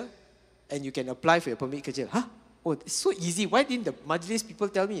structure and you can apply for your permit kecil. Huh? Oh, it's so easy. Why didn't the Majlis people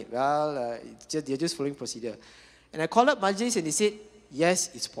tell me? Well, they're just following procedure. And I called up Majlis and they said,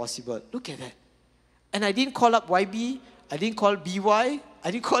 yes, it's possible. Look at that. And I didn't call up YB. I didn't call BY.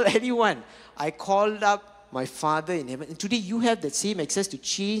 I didn't call anyone. I called up my Father in heaven. And today you have that same access to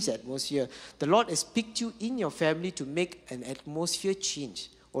change the atmosphere. The Lord has picked you in your family to make an atmosphere change.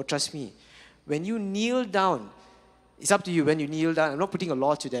 Oh, trust me. When you kneel down, it's up to you when you kneel down. I'm not putting a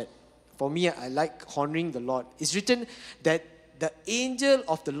law to that. For me, I like honoring the Lord. It's written that the angel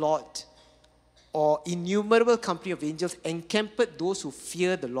of the Lord, or innumerable company of angels, encampeth those who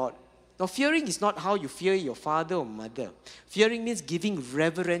fear the Lord. Now, fearing is not how you fear your father or mother. Fearing means giving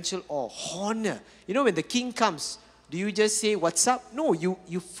reverential awe, honor. When the king comes, do you just say, what's up? No,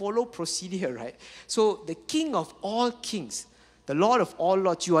 you follow procedure, right? So the King of all kings, the Lord of all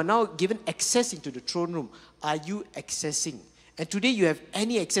lords, you are now given access into the throne room. Are you accessing? And today you have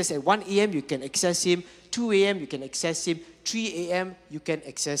any access. At 1 a.m. you can access him. 2 a.m. you can access him. 3 a.m. you can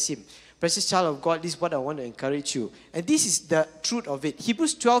access him. Precious child of God, this is what I want to encourage you. And this is the truth of it.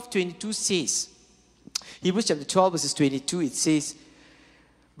 Hebrews 12:22 says, Hebrews chapter 12 verses 22, it says,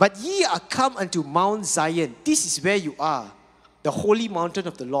 but ye are come unto Mount Zion. This is where you are, the holy mountain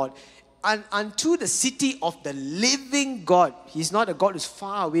of the Lord, and unto the city of the living God. He's not a God who's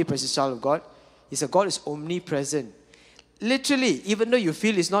far away, precious child of God. He's a God who's omnipresent. Literally, even though you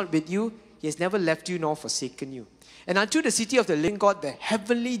feel he's not with you, he has never left you nor forsaken you. And unto the city of the living God, the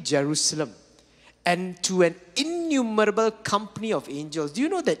heavenly Jerusalem, and to an innumerable company of angels. Do you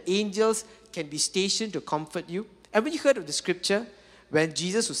know that angels can be stationed to comfort you? Haven't you heard of the scripture? When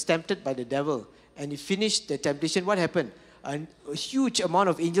Jesus was tempted by the devil and he finished the temptation, what happened? A huge amount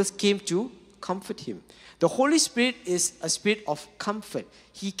of angels came to comfort him. The Holy Spirit is a spirit of comfort.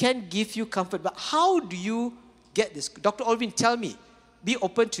 He can give you comfort. But how do you get this? Dr. Aylwin, tell me. Be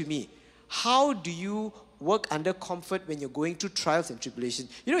open to me. how do you work under comfort when you're going through trials and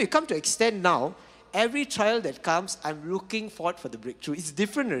tribulations? You know, you come to extent now, every trial that comes, I'm looking forward for the breakthrough. It's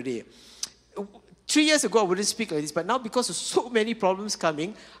different already. 3 years ago, I wouldn't speak like this, but now because of so many problems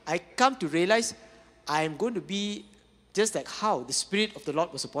coming, I come to realize I am going to be just like how the Spirit of the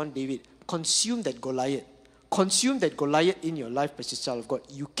Lord was upon David. Consume that Goliath. Consume that Goliath in your life, precious child of God.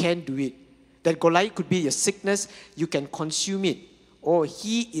 You can do it. That Goliath could be your sickness. You can consume it. Oh,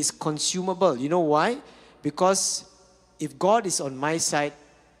 he is consumable. You know why? Because if God is on my side,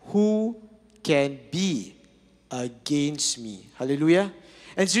 who can be against me? Hallelujah.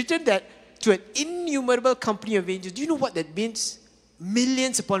 And it's written that to an innumerable company of angels. Do you know what that means?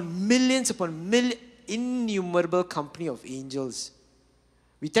 Millions upon millions upon millions. Innumerable company of angels.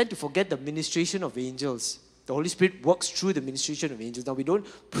 We tend to forget the ministration of angels. The Holy Spirit works through the ministration of angels. Now, we don't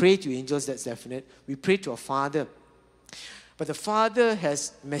pray to angels, that's definite. We pray to our Father. But the Father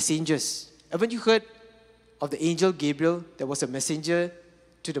has messengers. Haven't you heard of the angel Gabriel? There was a messenger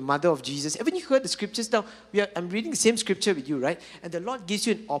to the mother of Jesus. Haven't you heard the scriptures? Now, I'm reading the same scripture with you, right? And the Lord gives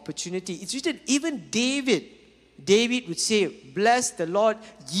you an opportunity. It's written, even David would say, bless the Lord,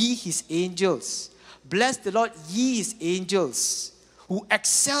 ye his angels. Bless the Lord, ye his angels, who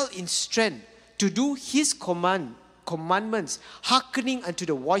excel in strength, to do his commandments, hearkening unto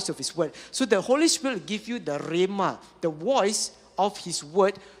the voice of his word. So the Holy Spirit will give you the rhema, the voice of his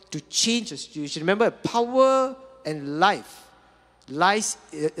word to change the situation. Remember, power and life lies,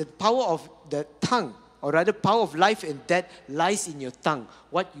 the power of the tongue, or rather power of life and death lies in your tongue.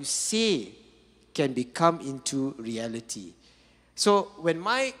 What you say can become into reality. So when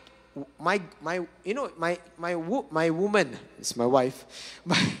my woman, it's my wife,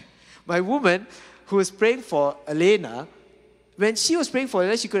 my woman who was praying for Elena, when she was praying for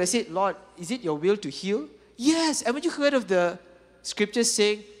Elena, she could have said, Lord, is it your will to heal? Yes. Haven't you heard of the scriptures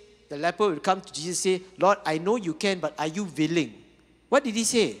saying, the leper will come to Jesus and say, Lord, I know you can, but are you willing? What did he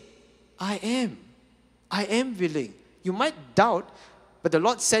say? I am willing. You might doubt, but the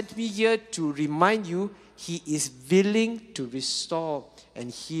Lord sent me here to remind you he is willing to restore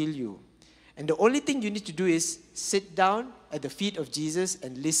and heal you. And the only thing you need to do is sit down at the feet of Jesus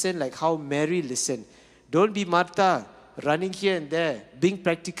and listen like how Mary listened. Don't be Martha, running here and there, being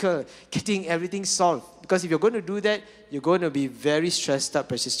practical, getting everything solved. Because if you're going to do that, you're going to be very stressed out,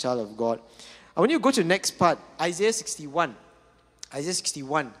 precious child of God. I want you to go to the next part, Isaiah 61. Isaiah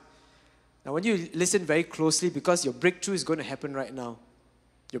 61. Now, I want you to listen very closely because your breakthrough is going to happen right now.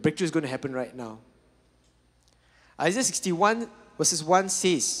 Your breakthrough is going to happen right now. Isaiah 61 verses 1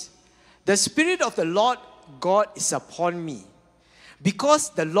 says, the Spirit of the Lord God is upon me, because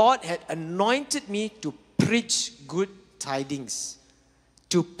the Lord had anointed me to preach good tidings.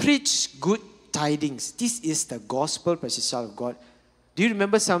 To preach good tidings. This is the gospel, precious child of God. Do you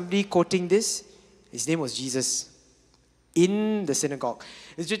remember somebody quoting this? His name was Jesus in the synagogue.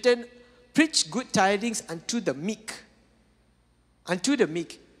 It's written, preach good tidings unto the meek. Unto the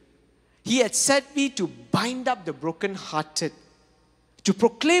meek. He had sent me to bind up the brokenhearted, to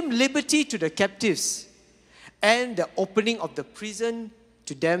proclaim liberty to the captives, and the opening of the prison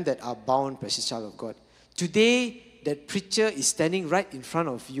to them that are bound, precious child of God. Today, that preacher is standing right in front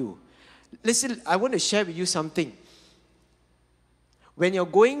of you. Listen, I want to share with you something. When you're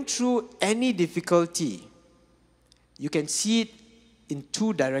going through any difficulty, you can see it in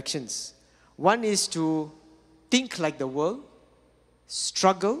two directions. One is to think like the world,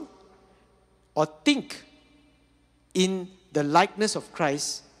 struggle, or think in the likeness of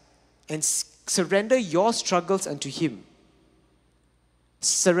Christ and surrender your struggles unto Him.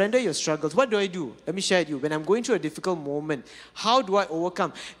 Surrender your struggles. What do I do? Let me share with you. When I'm going through a difficult moment, how do I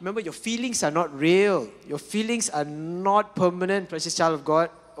overcome? Remember, your feelings are not real. Your feelings are not permanent, precious child of God.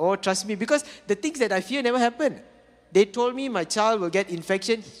 Oh, trust me, because the things that I fear never happen. They told me my child will get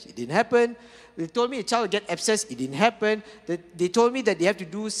infection. It didn't happen. They told me a child will get abscess. It didn't happen. They told me that they have to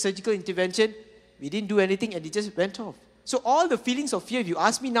do surgical intervention. We didn't do anything and it just went off. So all the feelings of fear, if you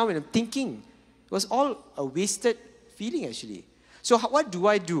ask me now when I'm thinking, it was all a wasted feeling actually. So what do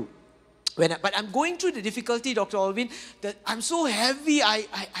I do? But I'm going through the difficulty, Dr. Aylwin, that I'm so heavy, I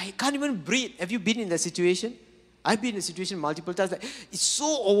can't even breathe. Have you been in that situation? I've been in a situation multiple times. Like, it's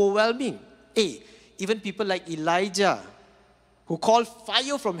so overwhelming. Hey, even people like Elijah, who called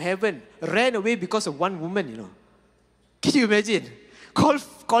fire from heaven, ran away because of one woman, you know. Can you imagine?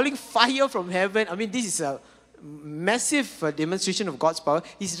 Calling fire from heaven. I mean, this is a massive demonstration of God's power.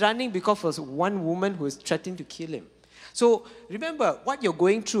 He's running because of one woman who is threatening to kill him. So remember, what you're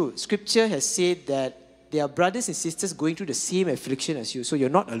going through, Scripture has said that there are brothers and sisters going through the same affliction as you. So you're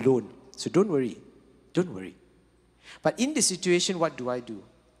not alone. So don't worry. Don't worry. But in this situation, what do?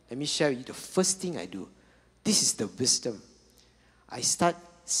 let me share with you the first thing I do. This is the wisdom. I start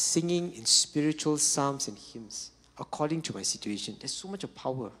singing in spiritual psalms and hymns according to my situation. There's so much of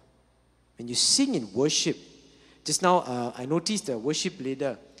power. When you sing in worship, just now I noticed the worship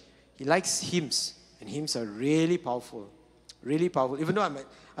leader, he likes hymns, and hymns are really powerful. Really powerful. Even though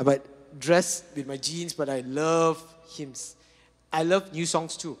I might dress with my jeans, but I love hymns. I love new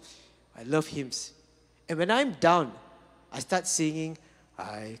songs too. I love hymns. And when I'm down, I start singing,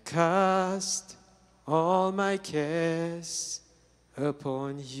 I cast all my cares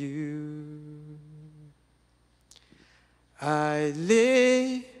upon you. I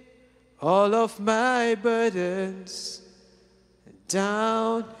lay all of my burdens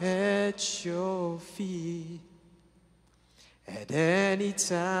down at your feet. At any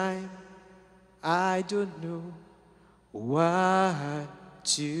time, I don't know what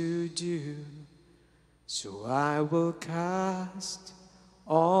to do, so I will cast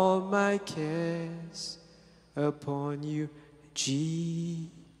all my cares upon you, Jesus.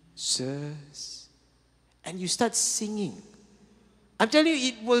 And you start singing. I'm telling you,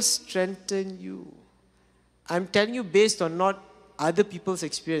 it will strengthen you. I'm telling you based on not other people's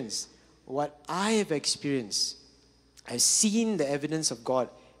experience, what I have experienced. I've seen the evidence of God,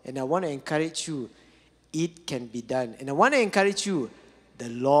 and I want to encourage you, it can be done. And I want to encourage you, the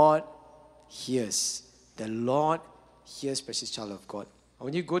Lord hears. The Lord hears, precious child of God.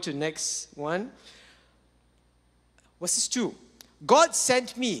 When you go to the next one, verse 2. God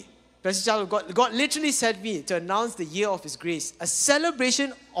sent me, precious child of God, God literally sent me to announce the year of His grace, a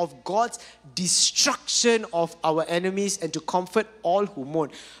celebration of God's destruction of our enemies and to comfort all who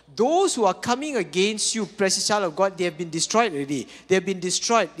mourn. Those who are coming against you, precious child of God, they have been destroyed already. They have been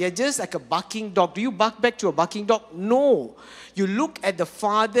destroyed. They are just like a barking dog. Do you bark back to a barking dog? No. You look at the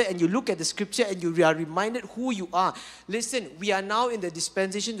Father and you look at the Scripture and you are reminded who you are. Listen, we are now in the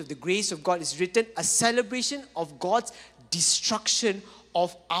dispensation of the grace of God. It's written, a celebration of God's destruction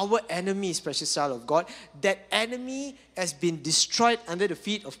of our enemies, precious child of God. That enemy has been destroyed under the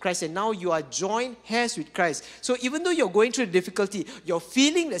feet of Christ, and now you are joined hands with Christ. So even though you're going through the difficulty, you're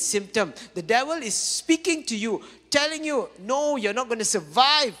feeling the symptom, the devil is speaking to you, telling you, no, you're not going to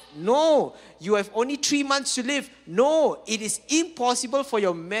survive. No, you have only 3 months to live. No, it is impossible for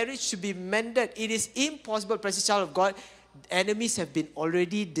your marriage to be mended. It is impossible, precious child of God. Enemies have been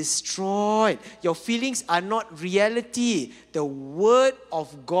already destroyed. Your feelings are not reality. The word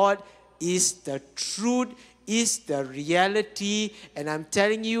of God is the truth, is the reality. And I'm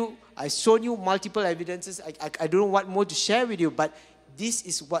telling you, I've shown you multiple evidences. I don't know what more to share with you, but this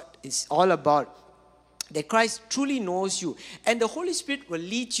is what it's all about. That Christ truly knows you. And the Holy Spirit will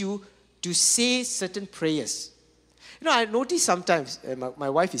lead you to say certain prayers. You know, I notice sometimes, my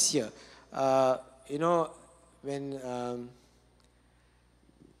wife is here, when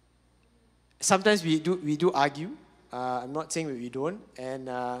sometimes we do argue. I'm not saying that we don't, and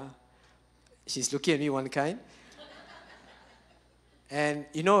she's looking at me one kind. And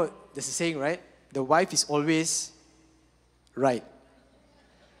you know, there's a saying, right? The wife is always right.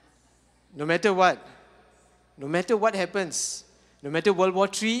 No matter what happens, no matter World War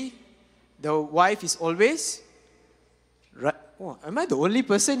III, the wife is always right. Oh, am I the only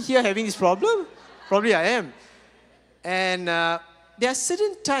person here having this problem? Probably I am. And there are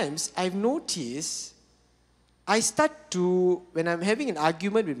certain times I've noticed I start to, when I'm having an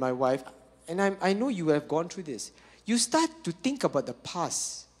argument with my wife, and I know you have gone through this, you start to think about the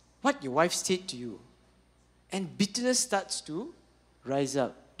past, what your wife said to you, and bitterness starts to rise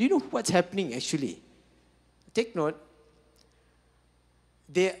up. Do you know what's happening actually? Take note.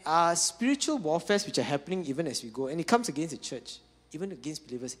 There are spiritual warfares which are happening even as we go, and it comes against the church, even against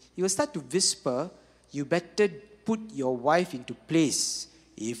believers. He will start to whisper, you better put your wife into place.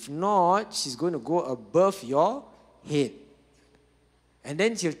 If not, she's going to go above your head. And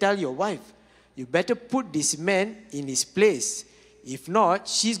then she'll tell your wife, you better put this man in his place. If not,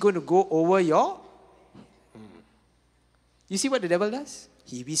 she's going to go over your... You see what the devil does?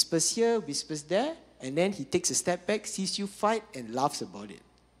 He whispers here, whispers there, and then he takes a step back, sees you fight, and laughs about it.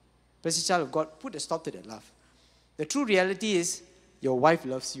 Precious child of God, put a stop to that laugh. The true reality is, your wife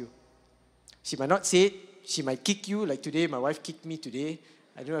loves you. She might not say it, she might kick you, like today, my wife kicked me today.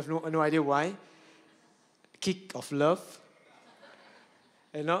 I don't have no idea why. Kick of love.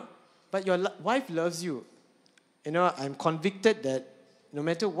 You know? But your wife loves you. You know, I'm convicted that no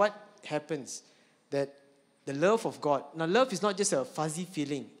matter what happens, that the love of God, now love is not just a fuzzy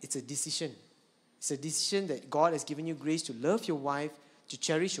feeling, it's a decision. It's a decision that God has given you grace to love your wife, to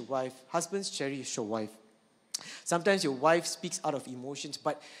cherish your wife. Husbands, cherish your wife. Sometimes your wife speaks out of emotions,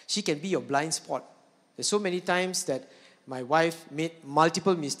 but she can be your blind spot. There's so many times that my wife made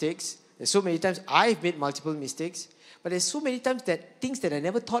multiple mistakes. There's so many times I've made multiple mistakes. But there's so many times that things that I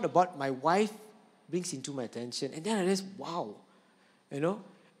never thought about, my wife brings into my attention. And then I realize, wow, you know.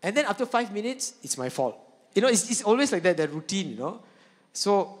 And then after 5 minutes, it's my fault. You know, it's always like that routine, you know.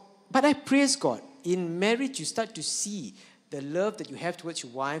 So, but I praise God. In marriage, you start to see the love that you have towards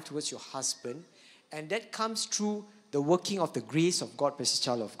your wife, towards your husband. And that comes through the working of the grace of God, precious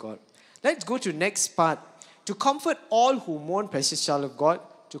child of God. Let's go to the next part. To comfort all who mourn, precious child of God.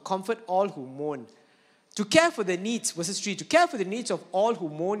 To comfort all who mourn. To care for the needs, verses 3. To care for the needs of all who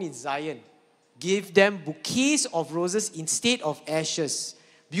mourn in Zion. Give them bouquets of roses instead of ashes.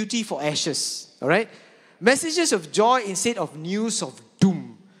 Beauty for ashes. Alright? Messages of joy instead of news of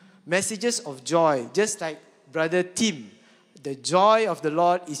doom. Messages of joy. Just like Brother Tim. The joy of the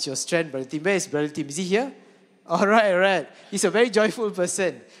Lord is your strength, Brother Tim. Where is Brother Tim? Is he here? Alright. He's a very joyful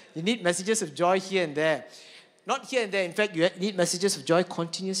person. You need messages of joy here and there. Not here and there. In fact, you need messages of joy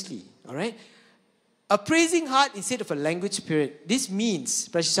continuously. Alright? A praising heart instead of a language spirit. This means,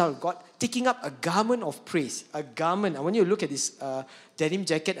 precious child of God, taking up a garment of praise. A garment. I want you to look at this denim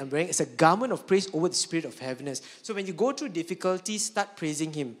jacket I'm wearing. It's a garment of praise over the spirit of heaviness. So when you go through difficulties, start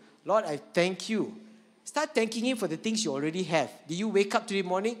praising Him. Lord, I thank you. Start thanking Him for the things you already have. Did you wake up today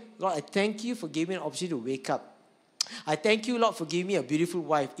morning? Lord, I thank you for giving me an opportunity to wake up. I thank you, Lord, for giving me a beautiful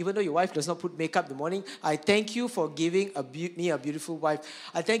wife. Even though your wife does not put makeup in the morning, I thank you for giving me a beautiful wife.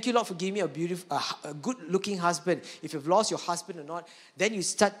 I thank you, Lord, for giving me a good-looking husband. If you've lost your husband or not, then you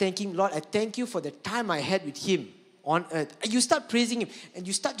start thanking, Lord, I thank you for the time I had with Him on earth. You start praising Him, and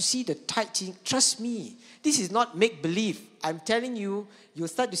you start to see the tide change. Trust me, this is not make-believe. I'm telling you, you'll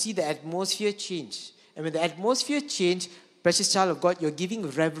start to see the atmosphere change. And when the atmosphere changes, precious child of God, you're giving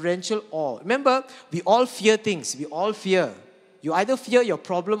reverential awe. Remember, we all fear things. We all fear. You either fear your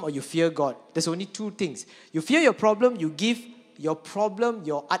problem or you fear God. There's only two things. You fear your problem, you give your problem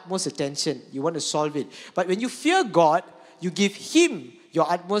your utmost attention. You want to solve it. But when you fear God, you give Him your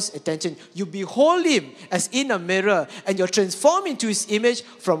utmost attention. You behold Him as in a mirror, and you're transformed into His image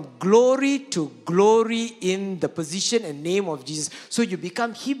from glory to glory in the position and name of Jesus. So you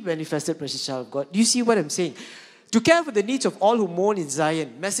become Him manifested, precious child of God. Do you see what I'm saying? To care for the needs of all who mourn in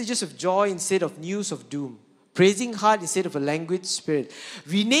Zion. Messages of joy instead of news of doom. Praising heart instead of a languid spirit.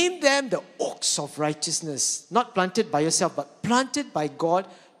 Rename them the oaks of righteousness. Not planted by yourself, but planted by God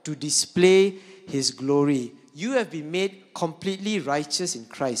to display His glory. You have been made completely righteous in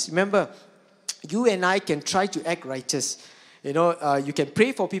Christ. Remember, you and I can try to act righteous. You know, you can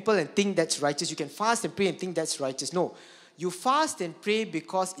pray for people and think that's righteous. You can fast and pray and think that's righteous. No. You fast and pray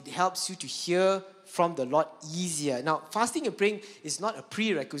because it helps you to hear from the Lord easier. Now, fasting and praying is not a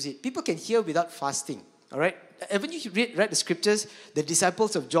prerequisite. People can hear without fasting. All right? Haven't you read the scriptures? The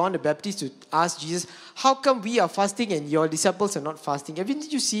disciples of John the Baptist to ask Jesus, how come we are fasting and your disciples are not fasting?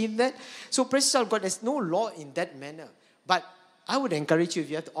 Haven't you seen that? So, precious child of God, there's no law in that manner. But I would encourage you, if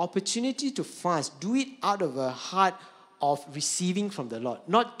you have the opportunity to fast, do it out of a heart of receiving from the Lord.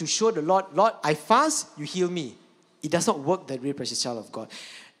 Not to show the Lord, Lord, I fast, you heal me. It does not work that way, precious child of God.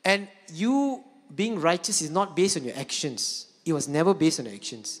 And you being righteous is not based on your actions. It was never based on your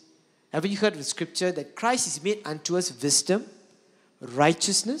actions. Haven't you heard of the scripture that Christ is made unto us wisdom,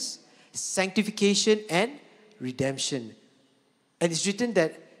 righteousness, sanctification, and redemption? And it's written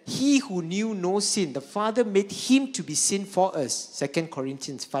that He who knew no sin, the Father made Him to be sin for us. 2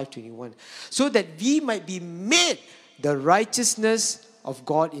 Corinthians 5:21. So that we might be made the righteousness of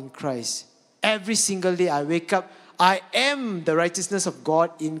God in Christ. Every single day I wake up, I am the righteousness of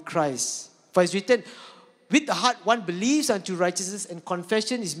God in Christ. For it's written, with the heart one believes unto righteousness, and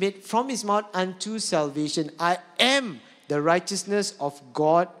confession is made from his mouth unto salvation. I am the righteousness of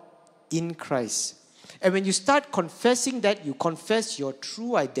God in Christ. And when you start confessing that, you confess your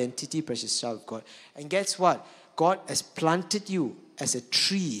true identity, precious child of God. And guess what? God has planted you as a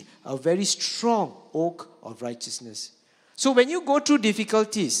tree, a very strong oak of righteousness. So when you go through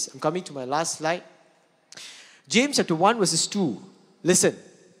difficulties, I'm coming to my last slide. James chapter 1 verses 2. Listen.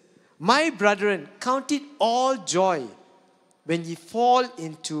 My brethren, count it all joy when ye fall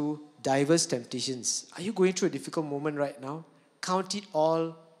into diverse temptations. Are you going through a difficult moment right now? Count it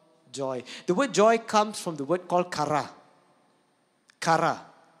all joy. The word joy comes from the word called kara. Kara.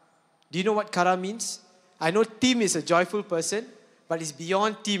 Do you know what kara means? I know Tim is a joyful person, but it's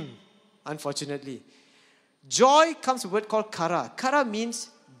beyond Tim, unfortunately. Joy comes from a word called kara. Kara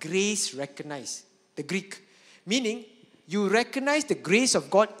means grace recognized. The Greek. Meaning, you recognize the grace of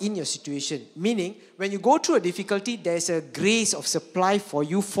God in your situation. Meaning, when you go through a difficulty, there's a grace of supply for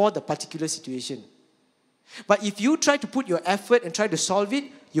you for the particular situation. But if you try to put your effort and try to solve it,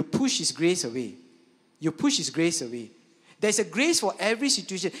 you push His grace away. You push His grace away. There's a grace for every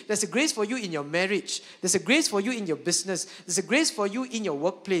situation. There's a grace for you in your marriage. There's a grace for you in your business. There's a grace for you in your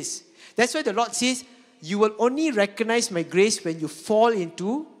workplace. That's why the Lord says, you will only recognize my grace when you fall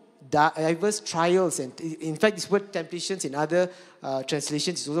into diverse trials. And in fact, this word temptations in other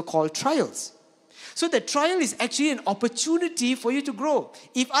translations is also called trials. So the trial is actually an opportunity for you to grow.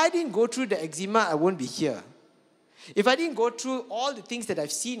 If I didn't go through the eczema, I won't be here. If I didn't go through all the things that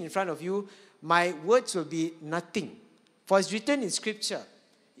I've seen in front of you, my words will be nothing. For it's written in Scripture.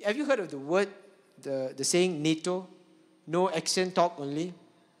 Have you heard of the word, the saying NATO? No action, talk only.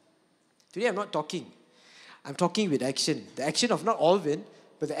 Today I'm not talking. I'm talking with action. The action of not Aylwin,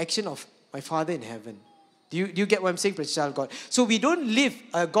 but the action of my Father in heaven. Do you get what I'm saying, precious child of God? So we don't live,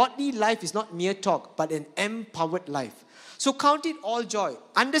 a godly life is not mere talk, but an empowered life. So count it all joy.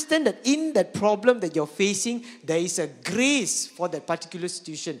 Understand that in that problem that you're facing, there is a grace for that particular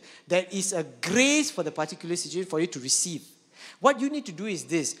situation. There is a grace for the particular situation for you to receive. What you need to do is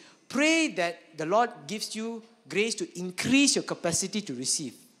this. Pray that the Lord gives you grace to increase your capacity to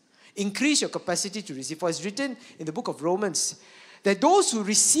receive. Increase your capacity to receive. For it's written in the book of Romans that those who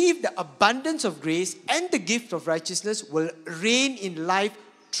receive the abundance of grace and the gift of righteousness will reign in life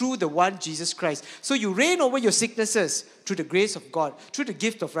through the one Jesus Christ. So you reign over your sicknesses through the grace of God, through the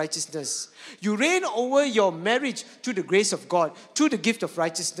gift of righteousness. You reign over your marriage through the grace of God, through the gift of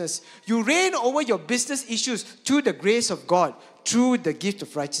righteousness. You reign over your business issues through the grace of God, through the gift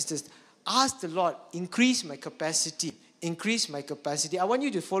of righteousness. Ask the Lord, increase my capacity. Increase my capacity. I want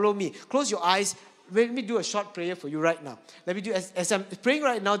you to follow me. Close your eyes. Let me do a short prayer for you right now. Let me do, as I'm praying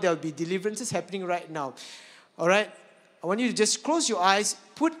right now, there will be deliverances happening right now. All right? I want you to just close your eyes,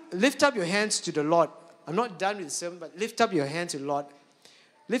 lift up your hands to the Lord. I'm not done with the sermon, but lift up your hands to the Lord.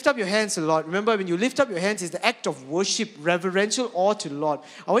 Lift up your hands to the Lord. Remember, when you lift up your hands, it's the act of worship, reverential awe to the Lord.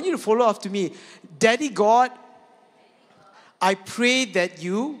 I want you to follow after me. Daddy God, I pray that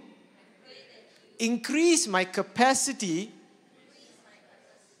you increase my capacity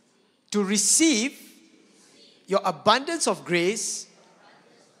to receive your abundance of grace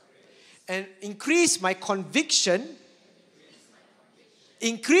and increase my conviction,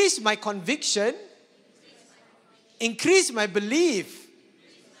 increase my belief,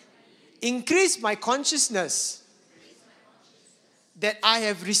 increase my consciousness that I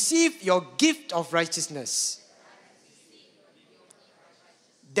have received your gift of righteousness.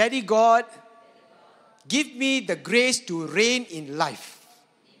 Daddy God, give me the grace to reign in life.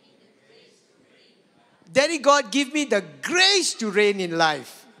 Daddy God, give me the grace to reign in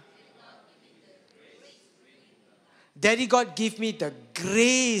life. Daddy God, give me the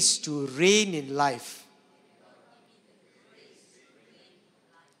grace to reign in life.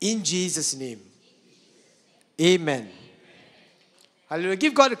 In Jesus' name. Amen. Hallelujah.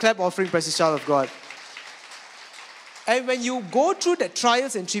 Give God a clap offering, precious child of God. And when you go through the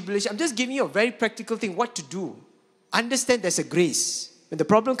trials and tribulation, I'm just giving you a very practical thing, what to do. Understand there's a grace. When the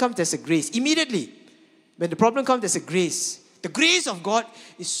problem comes, there's a grace. Immediately, when the problem comes, there's a grace. The grace of God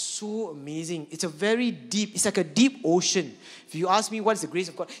is so amazing. It's a very deep, it's like a deep ocean. If you ask me what is the grace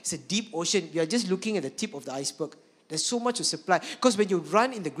of God, it's a deep ocean. We are just looking at the tip of the iceberg. There's so much to supply. Because when you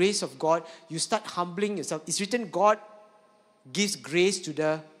run in the grace of God, you start humbling yourself. It's written, God gives grace to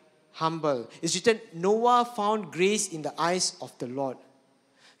the humble. It's written, Noah found grace in the eyes of the Lord.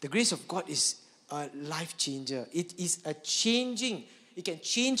 The grace of God is a life changer. It is a changing, it can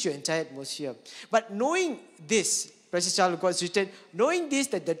change your entire atmosphere. But knowing this, precious child of God, it's written, knowing this,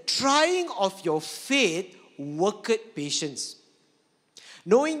 that the trying of your faith worketh patience.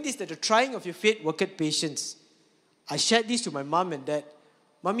 Knowing this, that the trying of your faith worketh patience. I shared this to my mom and dad.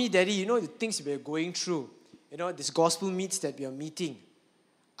 Mommy, daddy, you know the things we are going through. You know, this gospel meets that we are meeting.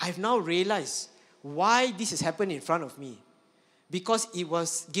 I've now realized why this has happened in front of me. Because it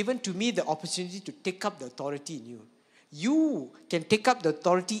was given to me the opportunity to take up the authority in you. You can take up the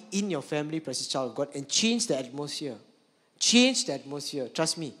authority in your family, precious child of God, and change the atmosphere. Change the atmosphere.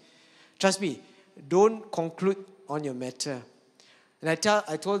 Trust me. Trust me. Don't conclude on your matter. And I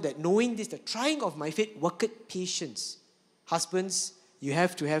told that knowing this, the trying of my faith worketh patience. Husbands, you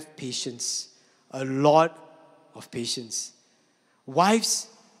have to have patience. A lot of patience. Wives,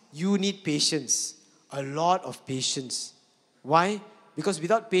 you need patience. A lot of patience. Why? Because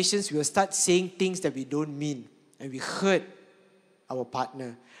without patience, we will start saying things that we don't mean. And we hurt our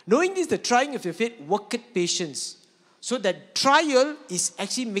partner. Knowing this, the trying of your faith worketh patience. So that trial is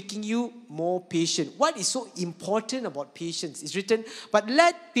actually making you more patient. What is so important about patience? It's written, but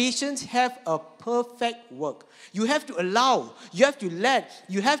let patience have a perfect work. You have to allow, you have to let,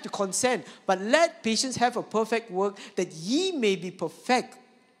 you have to consent. But let patience have a perfect work, that ye may be perfect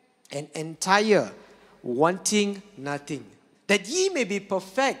and entire, wanting nothing. That ye may be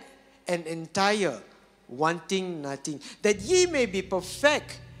perfect and entire, wanting nothing. That ye may be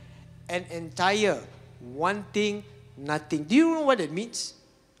perfect and entire, wanting nothing. Do you know what it means?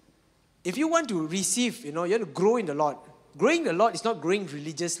 If you want to receive, you have to grow in the Lord. Growing in the Lord is not growing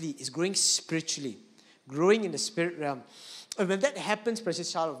religiously, it's growing spiritually. Growing in the spirit realm. And when that happens,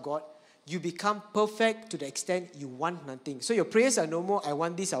 precious child of God, you become perfect to the extent you want nothing. So your prayers are no more, I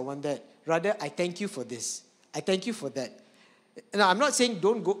want this, I want that. Rather, I thank you for this. I thank you for that. Now, I'm not saying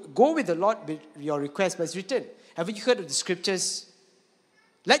don't go with the Lord with your request, but it's written. Haven't you heard of the scriptures?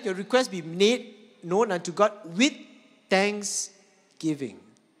 Let your request be made known unto God with thanksgiving.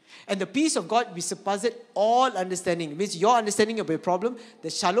 And the peace of God which surpasses all understanding. It means your understanding of your problem, the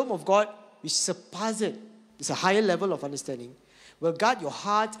shalom of God which surpasses, it's a higher level of understanding, will guard your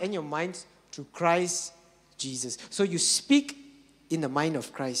heart and your mind through Christ Jesus. So you speak in the mind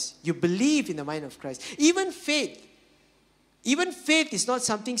of Christ. You believe in the mind of Christ. Even faith is not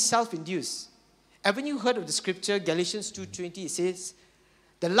something self-induced. Haven't you heard of the scripture, Galatians 2:20? It says,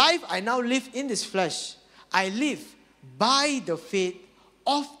 the life I now live in this flesh, I live by the faith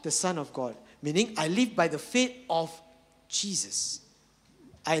of the Son of God. Meaning, I live by the faith of Jesus.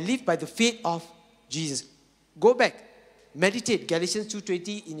 I live by the faith of Jesus. Go back. Meditate Galatians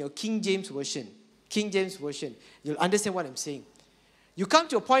 2:20 in your King James Version. King James Version. You'll understand what I'm saying. You come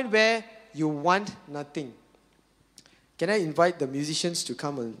to a point where you want nothing. Can I invite the musicians to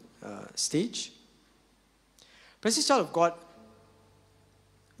come on stage? Precious child of God,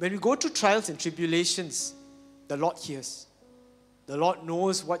 when we go through trials and tribulations, the Lord hears. The Lord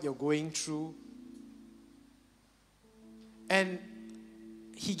knows what you're going through. And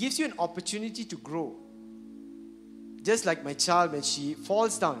He gives you an opportunity to grow. Just like my child, when she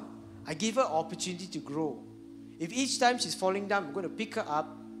falls down, I give her an opportunity to grow. If each time she's falling down, I'm going to pick her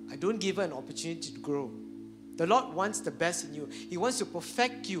up, I don't give her an opportunity to grow. The Lord wants the best in you. He wants to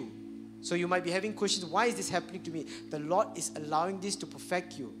perfect you. So you might be having questions, why is this happening to me? The Lord is allowing this to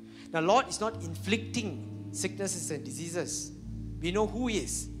perfect you. Now, Lord is not inflicting sicknesses and diseases. We know who He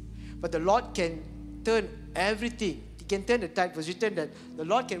is. But the Lord can turn everything. He can turn the tide. It was written that the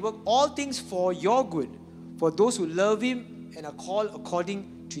Lord can work all things for your good, for those who love Him and are called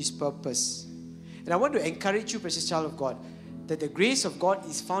according to His purpose. And I want to encourage you, precious child of God, that the grace of God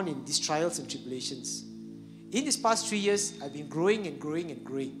is found in these trials and tribulations. In these past 3 years, I've been growing and growing and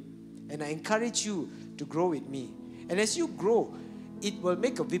growing. And I encourage you to grow with me. And as you grow, it will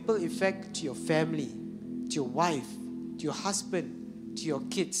make a ripple effect to your family, to your wife, to your husband, to your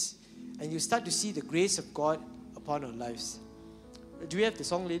kids. And you start to see the grace of God upon our lives. Do we have the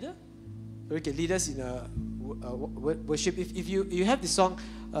song leader? We can lead us in a worship. If you have the song,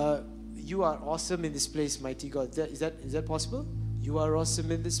 you are awesome in this place, mighty God. Is that possible? You are awesome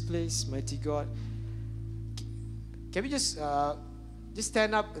in this place, mighty God. Can we just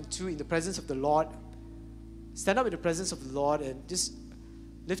stand up in the presence of the Lord? Stand up in the presence of the Lord and just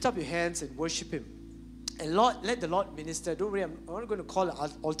lift up your hands and worship Him. And Lord, let the Lord minister. Don't worry, I'm not going to call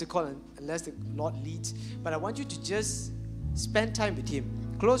an altar call unless the Lord leads. But I want you to just spend time with Him.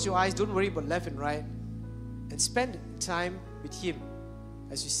 Close your eyes. Don't worry about left and right. And spend time with Him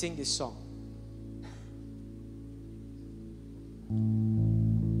as we sing this song.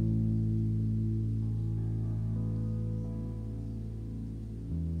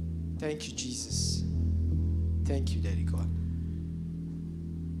 Thank you, Jesus. Thank you, Daddy God.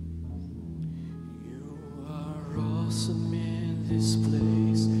 You are awesome in this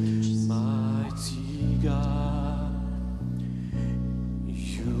place, mighty God.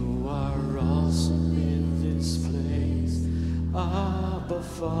 You are awesome in this place, Abba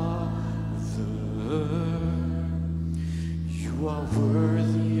Father. You are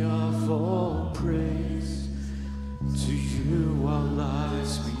worthy of all praise. To you our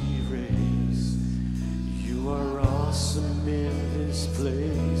lives we raise. You are awesome in this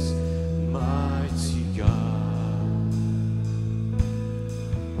place, mighty God.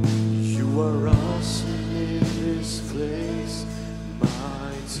 You are awesome in this place,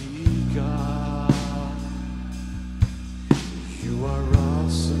 mighty God. You are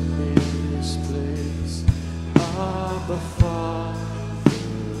awesome in this place, Abba Father.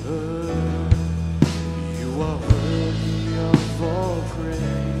 You are worthy of all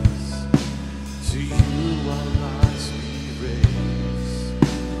praise. To you our lives we raise.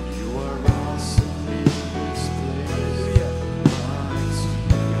 You are awesome in this place, mighty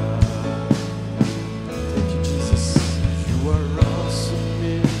God. Thank you, Jesus. You are awesome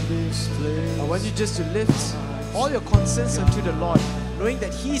in this place. I want you just to lift all your concerns unto the Lord, knowing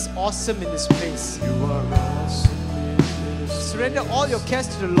that He is awesome in this place. You are awesome in this place. Surrender all your cares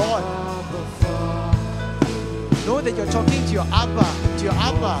to the Lord. Abba Father. Know that you're talking to your Abba,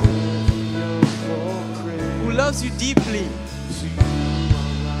 who loves you deeply.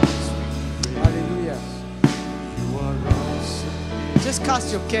 Hallelujah. Just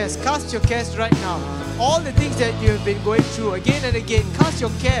cast your cares right now. All the things that you have been going through again and again, cast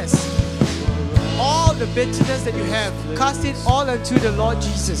your cares. All the bitterness that you have, cast it all unto the Lord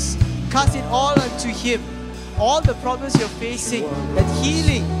Jesus. Cast it all unto Him. All the problems you're facing, that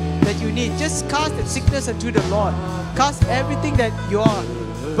healing that you need, just cast that sickness unto the Lord. Cast everything that you are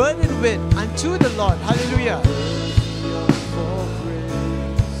burdened with unto the Lord. Hallelujah.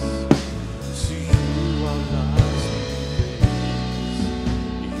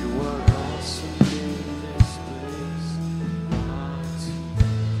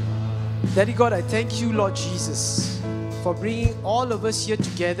 Daddy God, I thank you, Lord Jesus, for bringing all of us here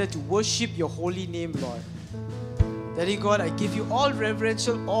together to worship your holy name, Lord. Daddy God, I give you all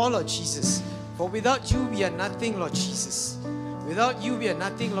reverential awe, Lord Jesus. For without you, we are nothing, Lord Jesus. Without you, we are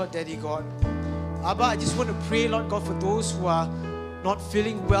nothing, Lord Daddy God. Abba, I just want to pray, Lord God, for those who are not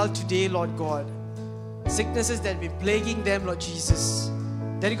feeling well today, Lord God. Sicknesses that have been plaguing them, Lord Jesus.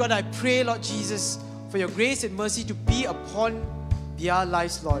 Daddy God, I pray, Lord Jesus, for your grace and mercy to be upon their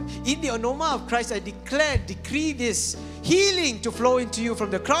lives, Lord. In the aroma of Christ, I decree this healing to flow into you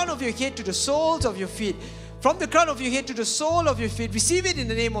from the crown of your head to the soles of your feet. From the crown of your head to the sole of your feet. Receive it in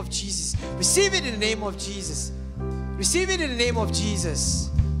the name of Jesus. Receive it in the name of Jesus. Receive it in the name of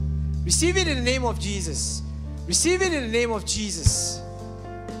Jesus. Receive it in the name of Jesus. Receive it in the name of Jesus.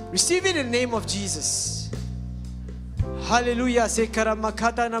 Receive it in the name of Jesus. Hallelujah. Sekara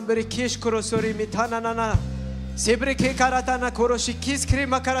makata nambere kish korosori mitana nana. Sebre ke karatana koroshi kis kre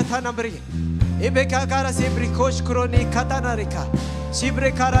makarata nambere. Ebe kakara sebre kosh kroni katana reka.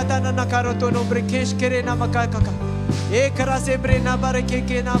 Sibre karatana na karoto nombre kesh kere na makakaka. Ekara sebre na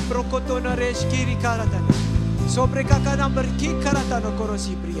barekeke na prokoto na reshkiri karatana. Sobre kaka number ki karatana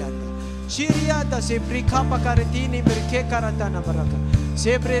korosi brianda. Shiriata sebre kapa karetini berke karatana baraka.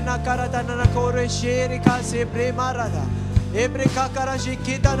 Sebre na karatana na kore sherika sebre marada. Ebre kakara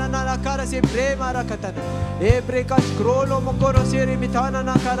shikita na kara sebre marakatana. Ebre kaskrolo mokoro seri mitana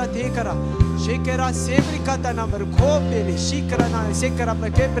na karatekara. Shekera sebre katana berkopeli shikara na sekara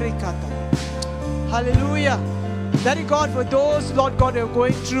bekebre katana. Hallelujah. Daddy God, for those, Lord God, who are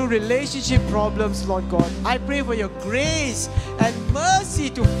going through relationship problems, Lord God, I pray for your grace and mercy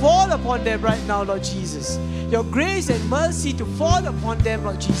to fall upon them right now, Lord Jesus. Your grace and mercy to fall upon them,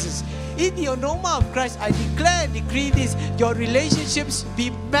 Lord Jesus. In the aroma of Christ, I declare and decree this, your relationships be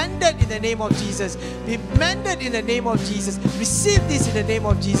mended in the name of Jesus. Be mended in the name of Jesus. Receive this in the name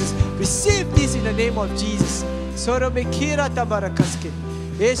of Jesus. Receive this in the name of Jesus. Soromekira tabarakaske.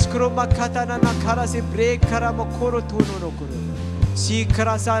 Eskroma katana nakara se break karamakoro tono no koro. Si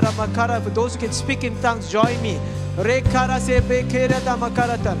karasara makara. For those who can speak in tongues, join me. Rekara se bekera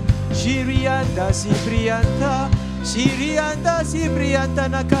damakaratan. Shirianda sibrianta. Shirianda sibrianta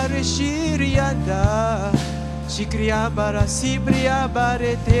nakare shirianda. Shikriambara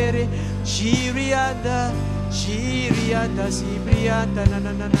sibriambare tere. Shirianda. Shirianda sibrianta na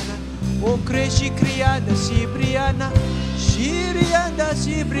na na na. O creshi criada sibriana. Shirianda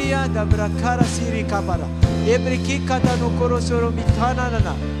sibrianda brakara siri kabara. Ebriki kata no korosoro mitana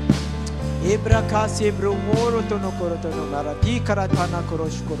nana. Ebraka sebro moro to no koroto no marati karatana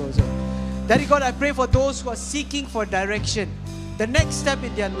korosh korozo. Daddy God, I pray for those who are seeking for direction, the next step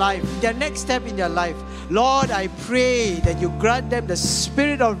in their life, Lord, I pray that you grant them the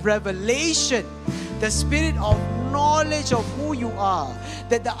spirit of revelation, the spirit of knowledge of who you are,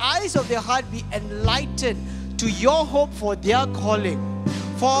 that the eyes of their heart be enlightened to your hope for their calling,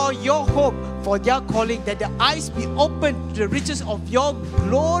 for your hope for their calling, that the eyes be opened to the riches of your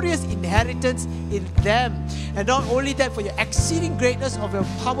glorious inheritance in them. And not only that, for your exceeding greatness of your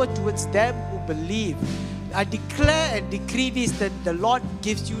power towards them who believe. I declare and decree this, that the Lord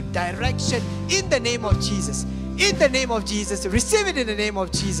gives you direction in the name of Jesus. In the name of Jesus. Receive it in the name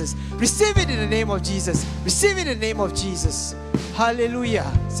of Jesus. Receive it in the name of Jesus. Receive it in the name of Jesus.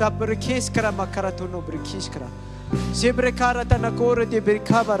 Hallelujah.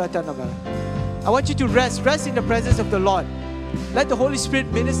 I want you to rest in the presence of the Lord. Let the Holy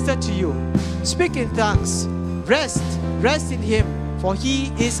Spirit minister to you. Speak in tongues. Rest in Him, for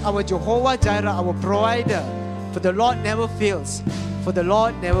He is our Jehovah Jireh, our provider. For the Lord never fails. For the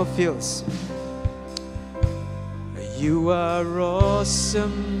Lord never fails. You are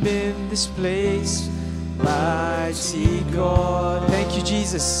awesome in this place, mighty God. Thank you,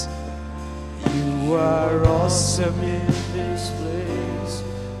 Jesus. You are awesome in this place,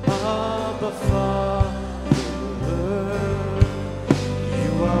 Abba Father.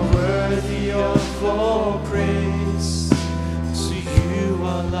 You are worthy of all praise.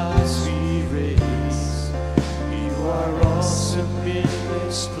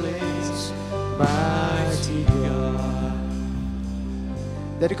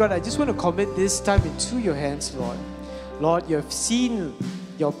 Daddy God, I just want to commit this time into your hands, Lord. Lord, you have seen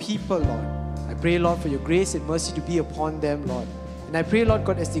your people, Lord. I pray, Lord, for your grace and mercy to be upon them, Lord. And I pray, Lord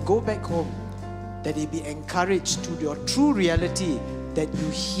God, as they go back home, that they be encouraged to your true reality, that you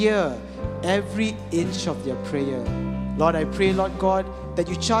hear every inch of their prayer. Lord, I pray, Lord God, that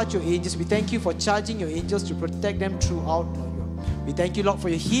you charge your angels. We thank you for charging your angels to protect them throughout, Lord God. We thank you, Lord, for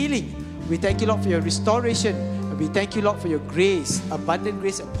your healing. We thank you, Lord, for your restoration. And we thank you, Lord, for your grace, abundant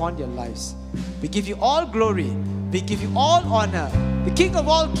grace upon their lives. We give you all glory. We give you all honor. The King of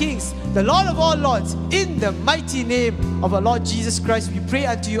all kings, the Lord of all lords, in the mighty name of our Lord Jesus Christ, we pray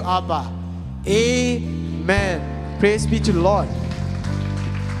unto you, Abba. Amen. Praise be to the Lord.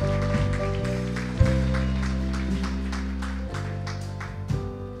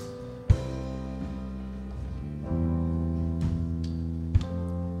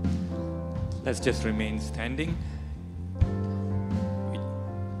 Let's just remain standing.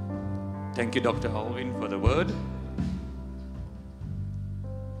 Thank you, Dr. Aylwin, for the word.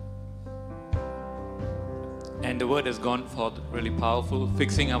 And the word has gone forth really powerful,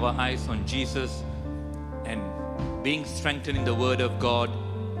 fixing our eyes on Jesus and being strengthened in the word of God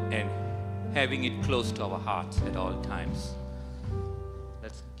and having it close to our hearts at all times.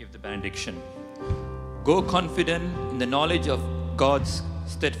 Let's give the benediction. Go confident in the knowledge of God's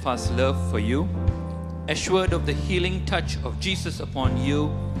steadfast love for you, assured of the healing touch of Jesus upon you,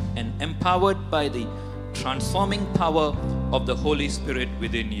 and empowered by the transforming power of the Holy Spirit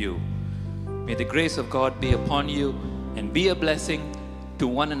within you. May the grace of God be upon you and be a blessing to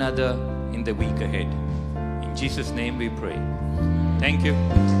one another in the week ahead. In Jesus' name we pray. Thank you.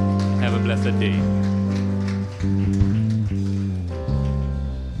 Have a blessed day.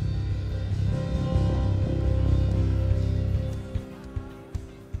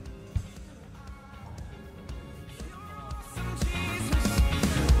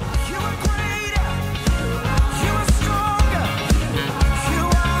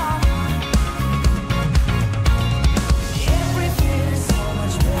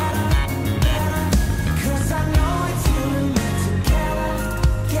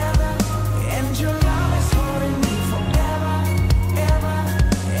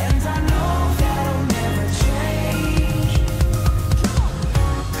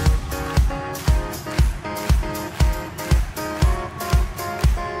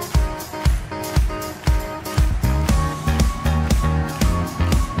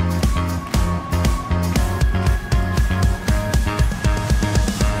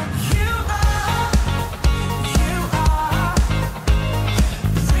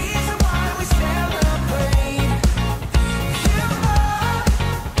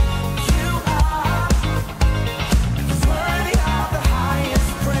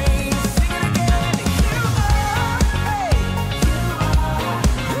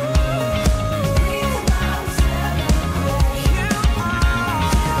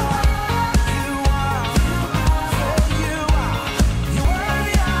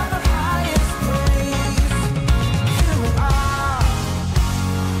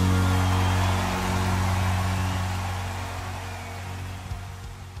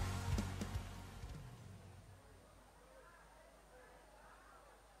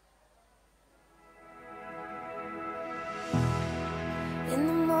 In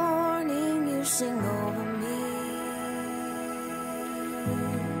the morning you sing over me.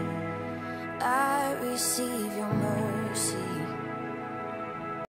 I receive your mercy.